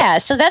saw that. Yeah,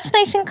 so that's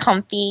nice and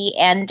comfy,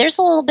 and there's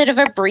a little bit of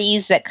a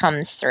breeze that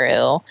comes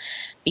through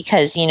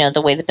because,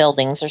 the way the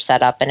buildings are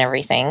set up and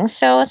everything.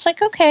 So it's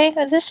like, okay,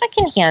 this I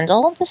can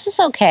handle. This is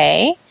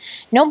okay.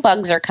 No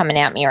bugs are coming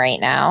at me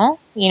right now.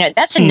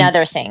 That's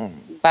another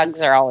thing.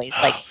 Bugs are always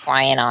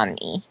flying on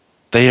me.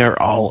 They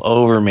are all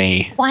over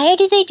me. Why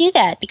do they do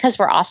that? Because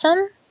we're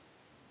awesome?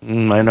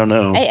 I don't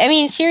know. I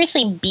mean,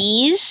 seriously,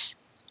 bees,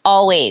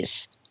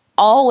 always,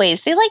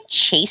 they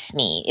chase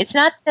me. It's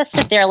not just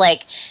that they're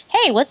like,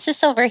 hey, what's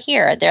this over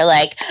here? They're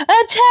like,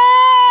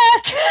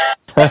 attack!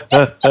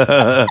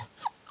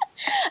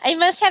 I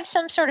must have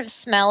some sort of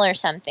smell or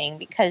something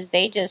because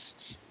they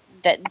just,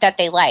 that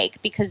they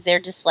like, because they're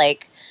just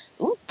like,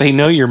 ooh. They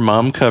know your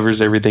mom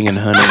covers everything in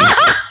honey.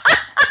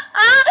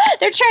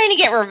 They're trying to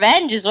get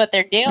revenge is what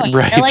they're doing.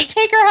 Right. They're like,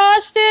 take her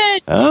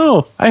hostage.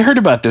 Oh, I heard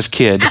about this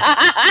kid.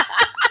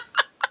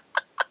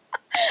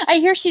 I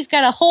hear she's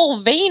got a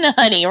whole vein of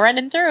honey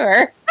running through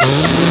her.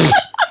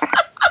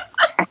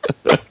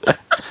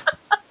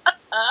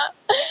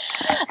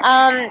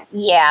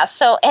 Yeah.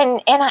 So,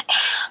 and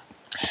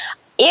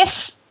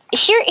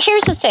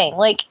here's the thing.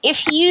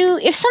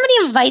 If somebody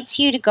invites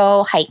you to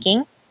go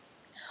hiking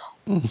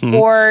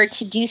or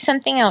to do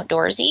something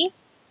outdoorsy,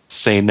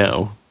 say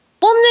no.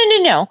 Well,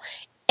 no.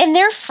 And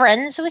they're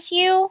friends with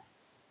you,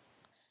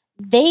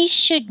 they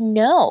should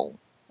know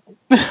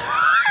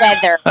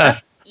whether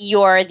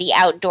you're the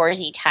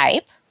outdoorsy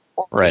type,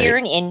 or Right. you're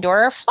an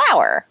indoor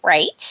flower,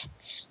 right?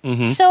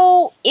 Mm-hmm.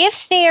 So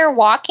if they're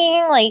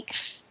walking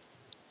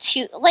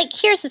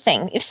here's the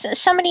thing. If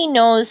somebody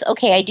knows,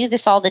 okay, I do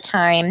this all the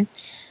time,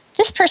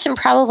 this person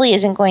probably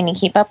isn't going to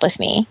keep up with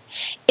me.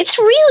 It's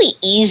really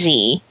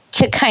easy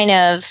to kind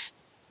of,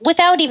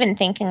 without even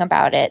thinking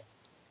about it,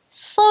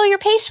 slow your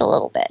pace a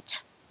little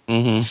bit.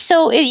 Mm-hmm.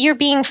 So you're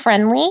being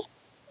friendly,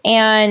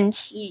 and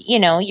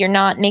you're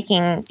not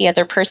making the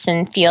other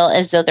person feel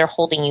as though they're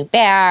holding you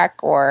back,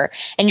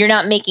 and you're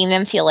not making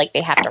them feel like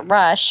they have to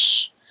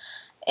rush.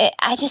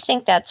 I just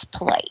think that's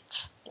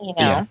polite,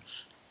 Yeah.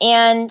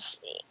 And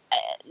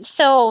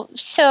so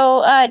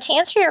to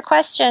answer your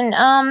question,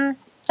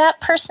 that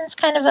person's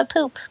kind of a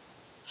poop,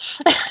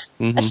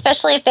 Mm-hmm.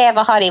 especially if they have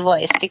a haughty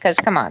voice, because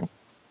come on.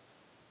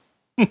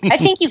 I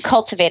think you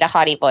cultivate a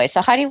haughty voice.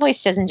 A haughty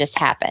voice doesn't just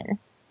happen.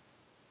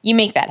 You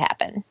make that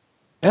happen.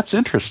 That's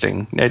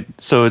interesting.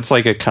 So it's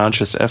like a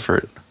conscious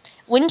effort.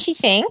 Wouldn't you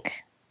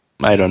think?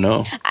 I don't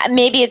know.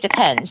 Maybe it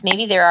depends.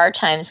 Maybe there are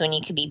times when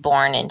you could be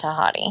born into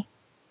haughty.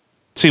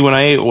 See, when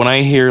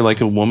I hear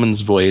like a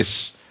woman's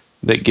voice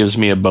that gives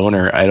me a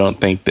boner, I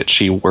don't think that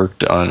she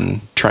worked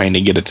on trying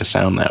to get it to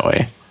sound that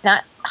way.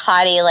 Not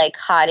haughty like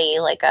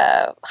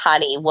a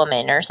haughty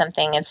woman or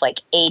something. It's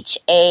like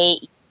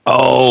HAHTY.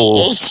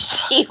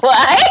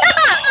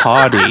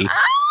 Haughty.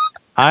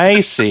 I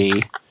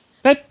see.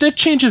 That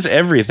changes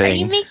everything. Are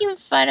you making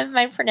fun of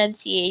my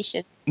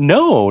pronunciation?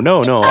 No.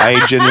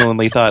 I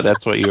genuinely thought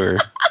that's what you were.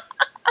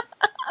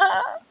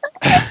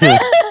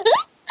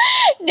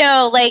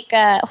 No,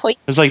 I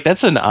was like,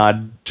 that's an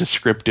odd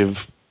description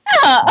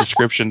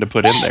to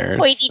put in there.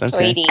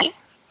 Hoity-toity. Okay.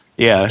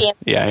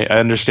 Yeah, I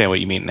understand what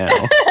you mean now.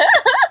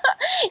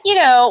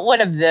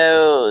 One of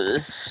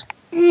those.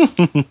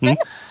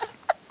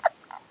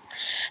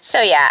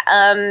 So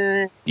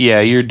yeah.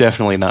 Yeah, you're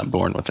definitely not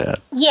born with that.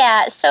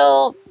 Yeah,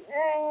 so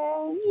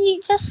you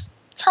just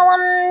tell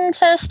them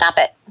to stop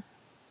it.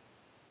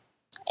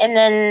 And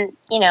then,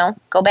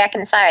 go back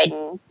inside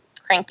and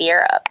crank the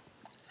air up.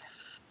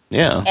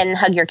 Yeah. And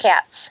hug your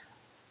cats.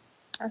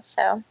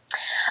 So,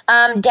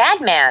 Dad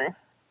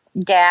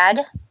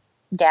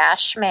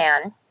Dash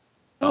Man.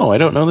 Oh, I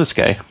don't know this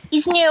guy.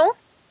 He's new.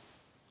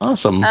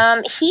 Awesome.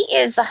 He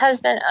is the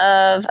husband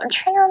of, I'm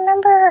trying to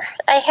remember,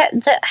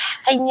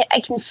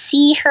 I can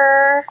see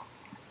her.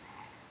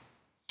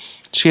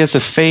 She has a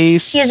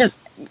face. She has a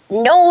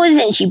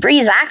nose and she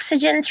breathes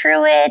oxygen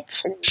through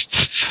it. And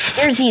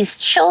there's these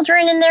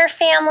children in their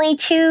family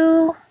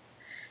too.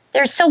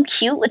 They're so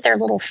cute with their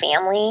little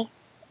family.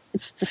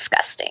 It's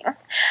disgusting.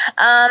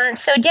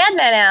 So Dadman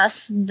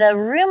asks, the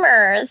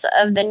rumors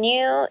of the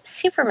new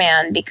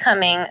Superman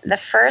becoming the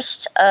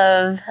first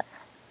of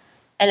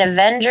an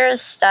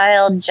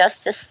Avengers-style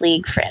Justice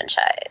League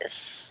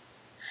franchise.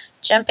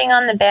 Jumping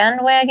on the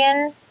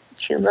bandwagon,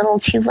 too little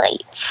too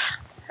late.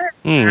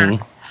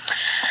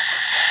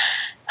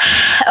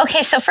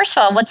 Okay, so first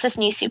of all, what's this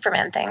new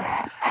Superman thing?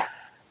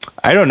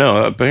 I don't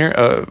know.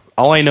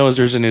 All I know is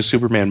there's a new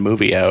Superman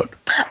movie out.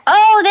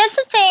 Oh, that's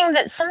the thing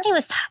that somebody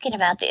was talking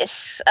about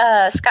this.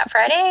 Scott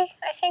Friday,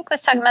 I think,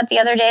 was talking about the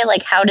other day.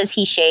 Like, how does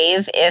he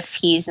shave if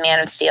he's Man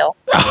of Steel?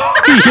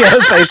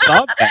 Yes, I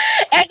saw that.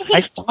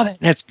 I saw that,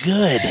 and that's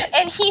good.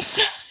 And he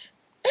said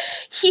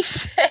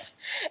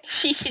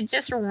she should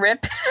just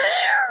rip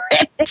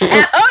it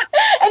out.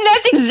 And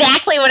that's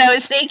exactly what I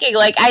was thinking.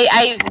 Like,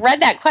 I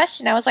read that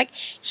question. I was like,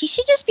 he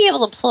should just be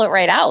able to pull it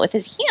right out with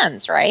his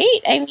hands, right?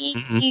 I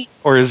mean,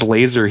 or his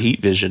laser heat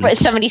vision. But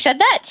somebody said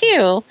that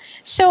too.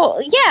 So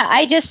yeah,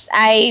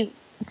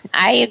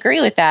 I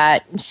agree with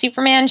that.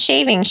 Superman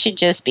shaving should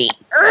just be.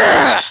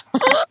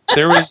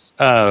 There was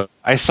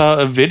I saw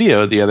a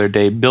video the other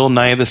day. Bill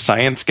Nye the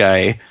Science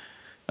Guy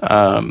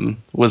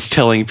was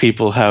telling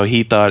people how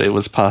he thought it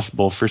was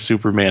possible for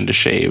Superman to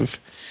shave.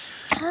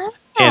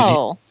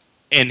 Oh.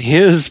 And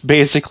his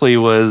basically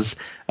was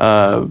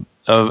a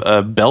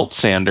belt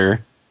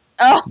sander.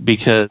 Oh.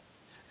 Because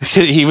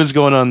he was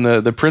going on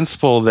the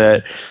principle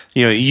that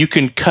you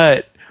can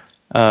cut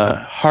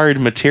hard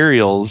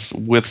materials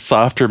with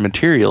softer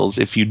materials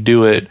if you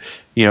do it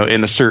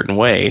in a certain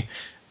way.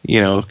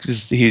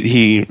 'Cause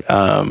he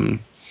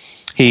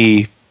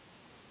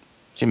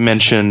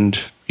mentioned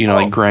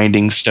like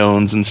grinding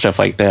stones and stuff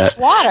like that.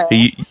 Water.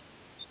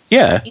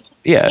 Yeah.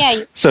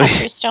 You so cut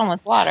your stone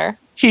with water.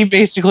 He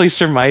basically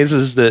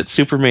surmises that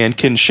Superman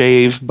can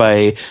shave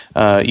by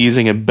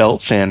using a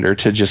belt sander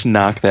to just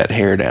knock that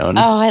hair down.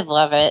 Oh, I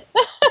love it.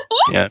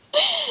 Yeah.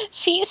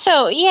 See,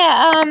 so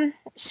yeah,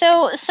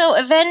 so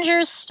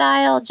Avengers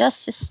style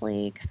Justice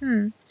League.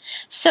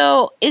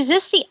 So is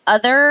this the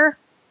other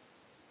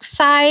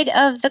side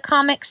of the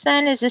comics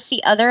then? Is this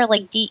the other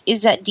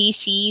is that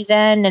DC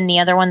then, and the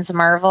other one's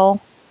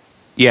Marvel?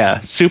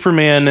 Yeah,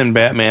 Superman and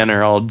Batman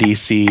are all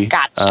DC.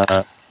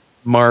 Gotcha.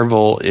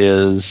 Marvel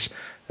is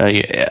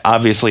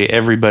obviously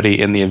everybody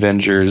in the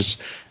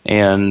Avengers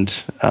and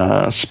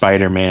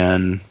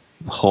Spider-Man,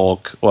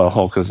 Hulk. Well,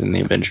 Hulk is in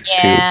the Avengers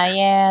too.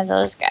 Yeah,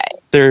 those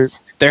guys.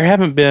 there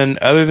haven't been,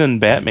 other than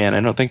Batman, I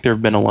don't think there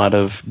have been a lot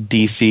of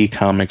DC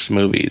Comics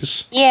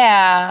movies.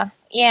 Yeah.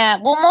 Yeah.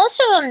 Well,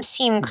 most of them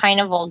seem kind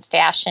of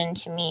old-fashioned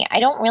to me. I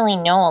don't really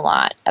know a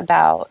lot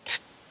about...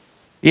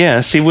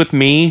 Yeah, see, with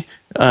me,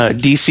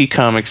 DC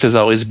Comics has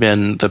always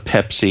been the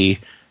Pepsi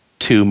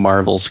to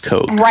Marvel's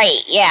Coke.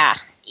 Right, yeah.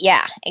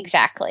 Yeah,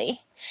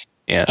 exactly.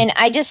 Yeah. And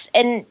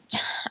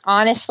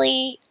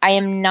honestly, I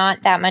am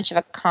not that much of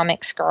a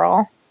comics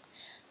girl.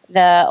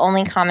 The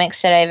only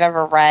comics that I've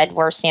ever read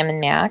were Sam and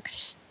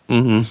Max.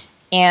 Mm-hmm.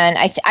 And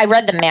I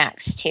read the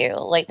Max, too,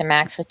 like the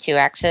Max with 2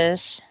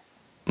 X's.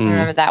 Mm.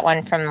 Remember that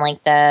one from,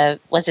 like,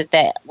 was it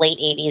the late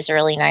 80s,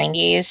 early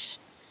 90s?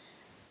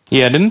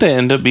 Yeah, didn't they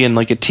end up being,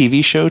 like, a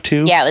TV show,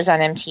 too? Yeah, it was on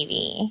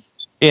MTV.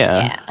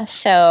 Yeah.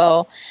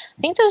 So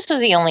I think those were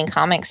the only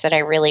comics that I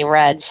really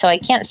read, so I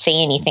can't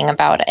say anything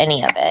about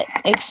any of it,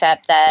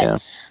 except that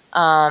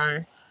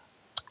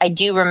I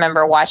do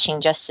remember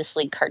watching Justice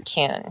League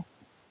cartoon.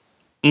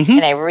 Mm-hmm.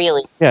 And I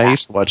really... Yeah, I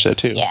used to watch that,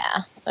 too.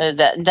 Yeah.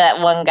 That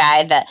one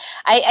guy that...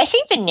 I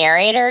think the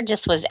narrator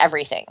just was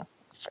everything,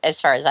 as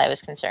far as I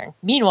was concerned.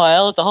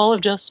 Meanwhile, at the Hall of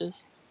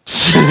Justice.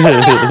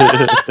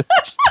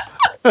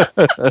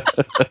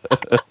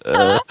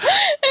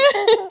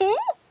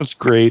 That's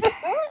great.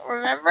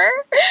 Remember?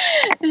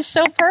 It's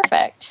so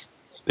perfect.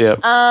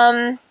 Yep.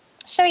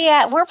 So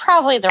yeah, we're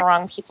probably the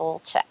wrong people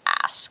to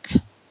ask.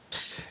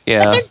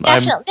 Yeah.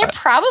 But they're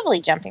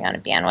probably jumping on a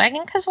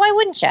bandwagon, because why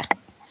wouldn't you?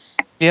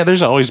 Yeah,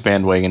 there's always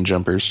bandwagon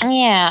jumpers.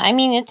 Yeah, I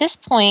mean, at this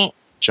point,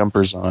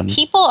 jumpers on.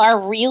 People are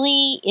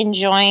really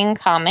enjoying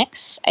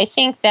comics. I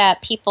think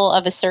that people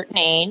of a certain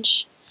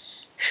age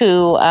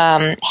who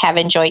have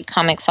enjoyed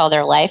comics all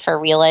their life are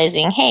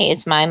realizing, hey,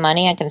 it's my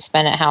money. I can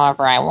spend it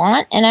however I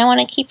want, and I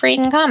want to keep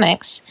reading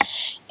comics.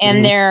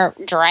 And they're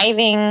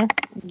driving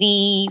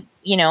the,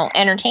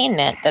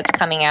 entertainment that's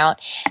coming out.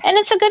 And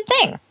it's a good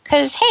thing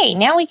because, hey,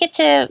 now we get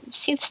to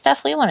see the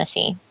stuff we want to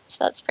see.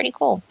 So that's pretty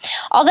cool.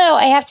 Although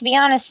I have to be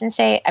honest and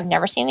say I've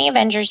never seen the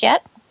Avengers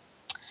yet.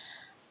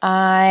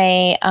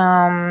 I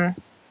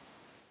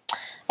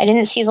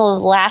didn't see the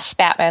last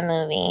Batman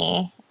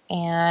movie,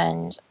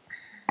 and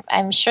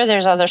I'm sure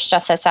there's other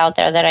stuff that's out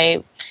there that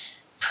I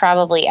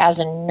probably, as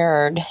a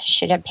nerd,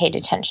 should have paid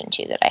attention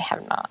to that I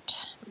have not.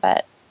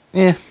 But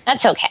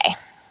that's okay.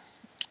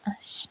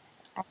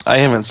 I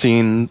haven't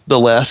seen the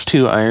last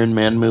 2 Iron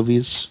Man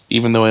movies,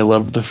 even though I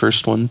loved the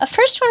first one. The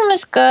first one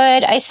was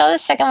good. I saw the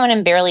second one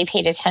and barely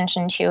paid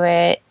attention to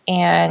it,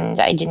 and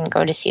I didn't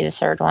go to see the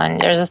third one.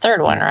 There's a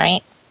third one,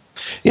 right?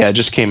 Yeah, it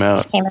just came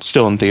out.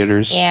 Still in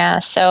theaters. Yeah,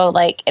 so,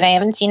 and I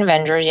haven't seen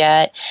Avengers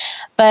yet.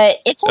 But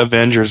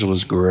Avengers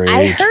was great.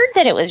 I heard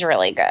that it was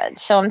really good,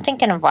 so I'm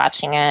thinking of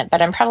watching it,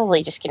 but I'm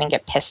probably just going to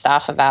get pissed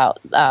off about,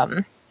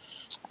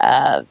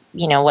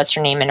 what's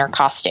her name in her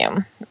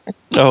costume.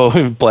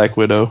 Oh, Black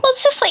Widow. Well,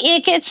 it's just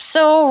it gets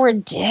so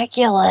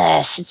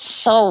ridiculous. It's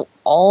so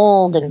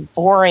old and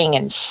boring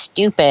and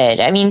stupid.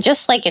 I mean,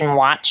 just like in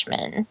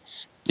Watchmen.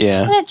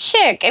 Yeah. That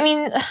chick, I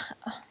mean,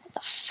 what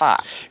the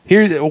fuck?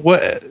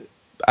 What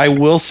I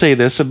will say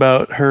this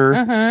about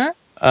her.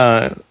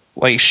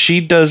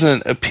 She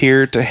doesn't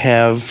appear to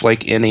have,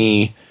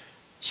 any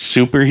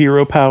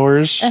superhero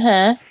powers.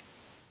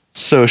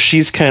 So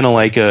she's kind of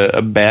like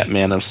a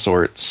Batman of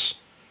sorts,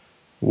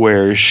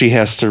 where she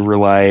has to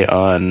rely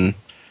on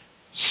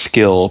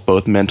skill,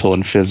 both mental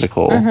and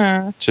physical,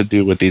 to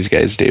do what these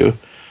guys do.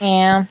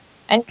 Yeah.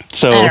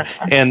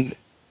 And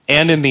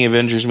in the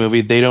Avengers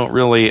movie, they don't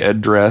really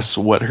address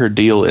what her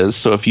deal is.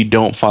 So if you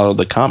don't follow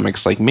the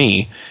comics like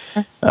me,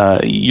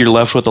 you're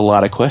left with a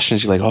lot of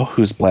questions. You're like, oh,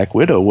 who's Black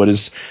Widow? What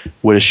does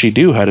she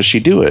do? How does she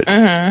do it?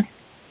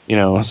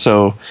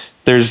 So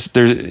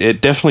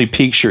it definitely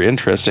piques your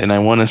interest, and I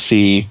want to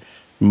see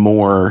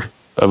more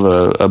of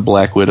a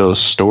Black Widow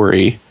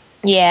story.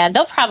 Yeah,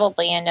 they'll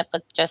probably end up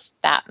with just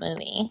that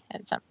movie.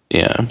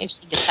 Yeah.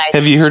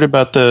 Have you heard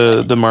about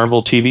the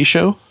Marvel TV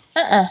show?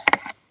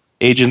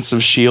 Agents of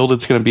S.H.I.E.L.D.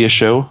 It's going to be a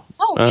show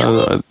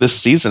this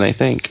season, I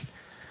think.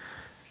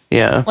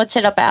 Yeah. What's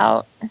it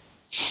about?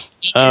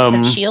 Agents of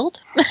S.H.I.E.L.D.?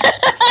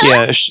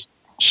 Yeah,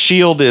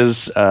 S.H.I.E.L.D.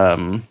 is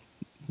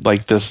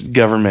this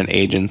government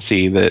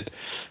agency that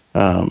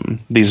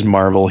these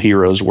Marvel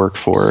heroes work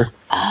for.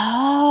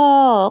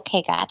 Oh,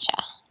 okay,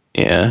 gotcha.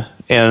 Yeah,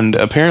 and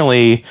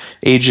apparently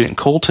Agent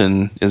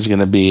Coulson is going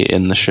to be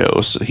in the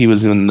show. So he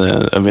was in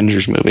the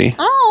Avengers movie.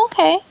 Oh,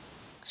 okay.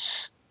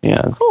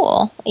 Yeah.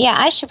 Cool. Yeah,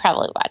 I should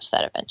probably watch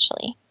that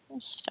eventually.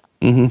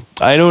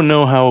 I don't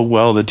know how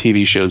well the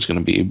TV show is going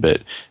to be,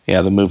 but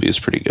yeah, the movie is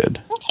pretty good.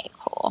 Okay,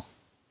 cool.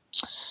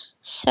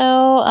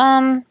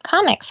 So,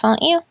 comics,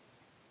 won't you?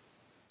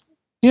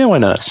 Yeah, why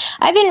not?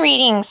 I've been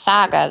reading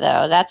Saga,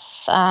 though.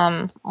 That's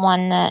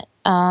one that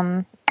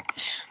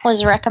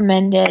was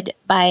recommended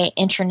by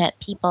internet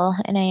people,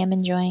 and I am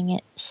enjoying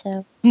it.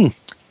 So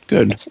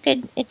good.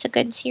 It's a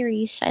good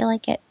series. I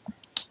like it.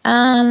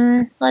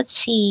 Let's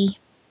see.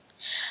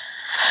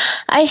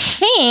 I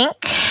think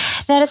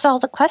that is all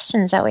the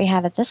questions that we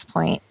have at this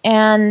point,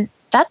 and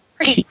that's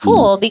pretty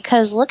cool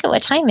because look at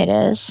what time it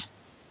is.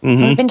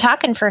 Mm-hmm. We've been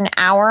talking for an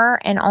hour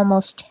and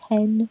almost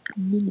 10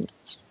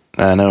 minutes.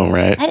 I know,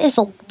 right? That is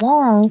a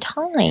long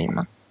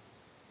time.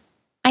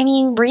 I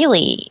mean,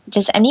 really,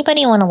 does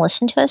anybody want to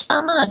listen to us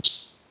that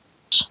much?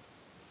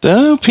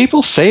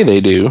 People say they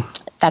do.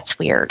 That's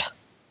weird.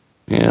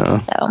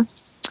 Yeah. So,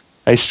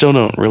 I still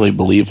don't really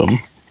believe them.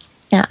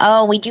 yeah.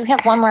 Oh, we do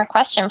have one more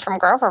question from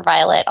Grover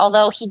Violet.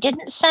 Although he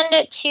didn't send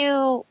it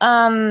to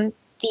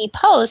the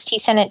post, he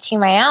sent it to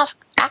my ask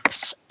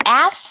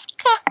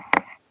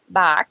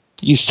box.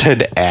 You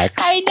said axe.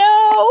 I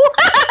know.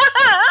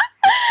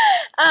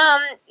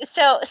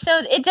 So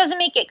it doesn't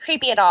make it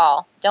creepy at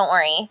all. Don't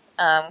worry,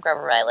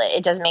 Grover Violet.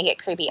 It doesn't make it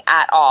creepy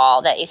at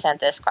all that you sent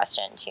this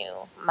question to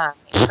my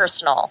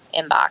personal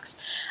inbox.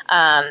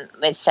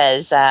 It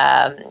says,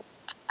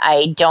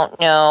 I don't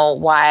know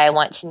why I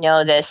want to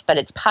know this, but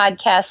it's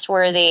podcast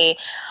worthy.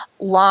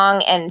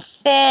 Long and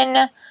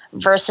thin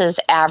versus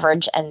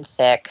average and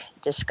thick.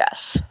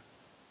 Discuss.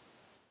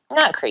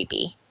 Not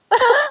creepy.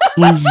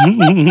 Not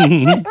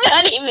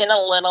even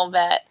a little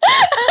bit.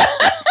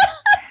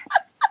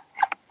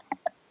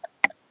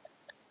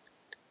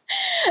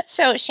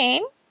 So,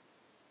 Shane?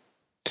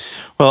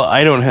 Well,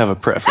 I don't have a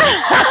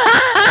preference.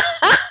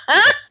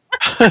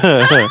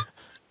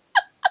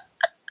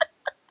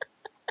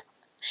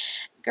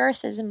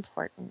 Girth is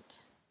important.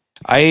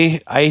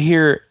 I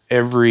hear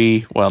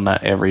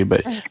not every,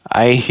 but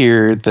I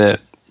hear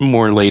that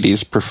more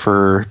ladies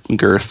prefer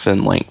girth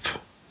than length.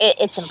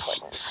 It's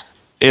important.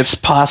 It's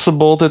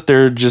possible that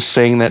they're just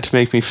saying that to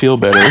make me feel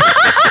better.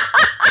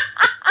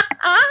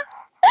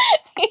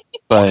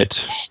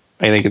 But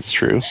I think it's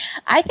true.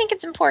 I think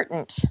it's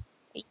important.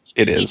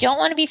 It is. You don't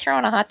want to be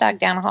throwing a hot dog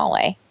down a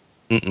hallway.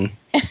 Mm-mm.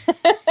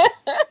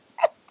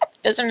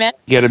 Doesn't matter.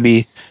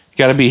 You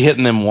gotta be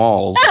hitting them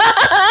walls.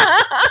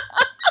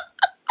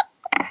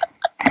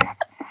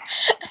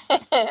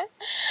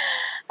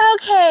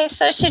 Okay,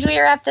 so should we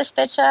wrap this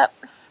bitch up?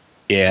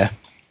 Yeah.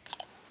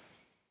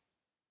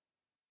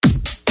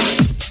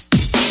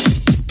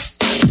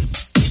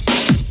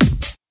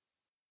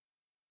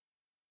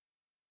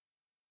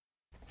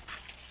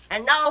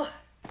 And now,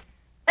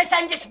 let's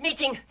end this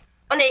meeting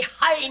on a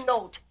high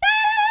note.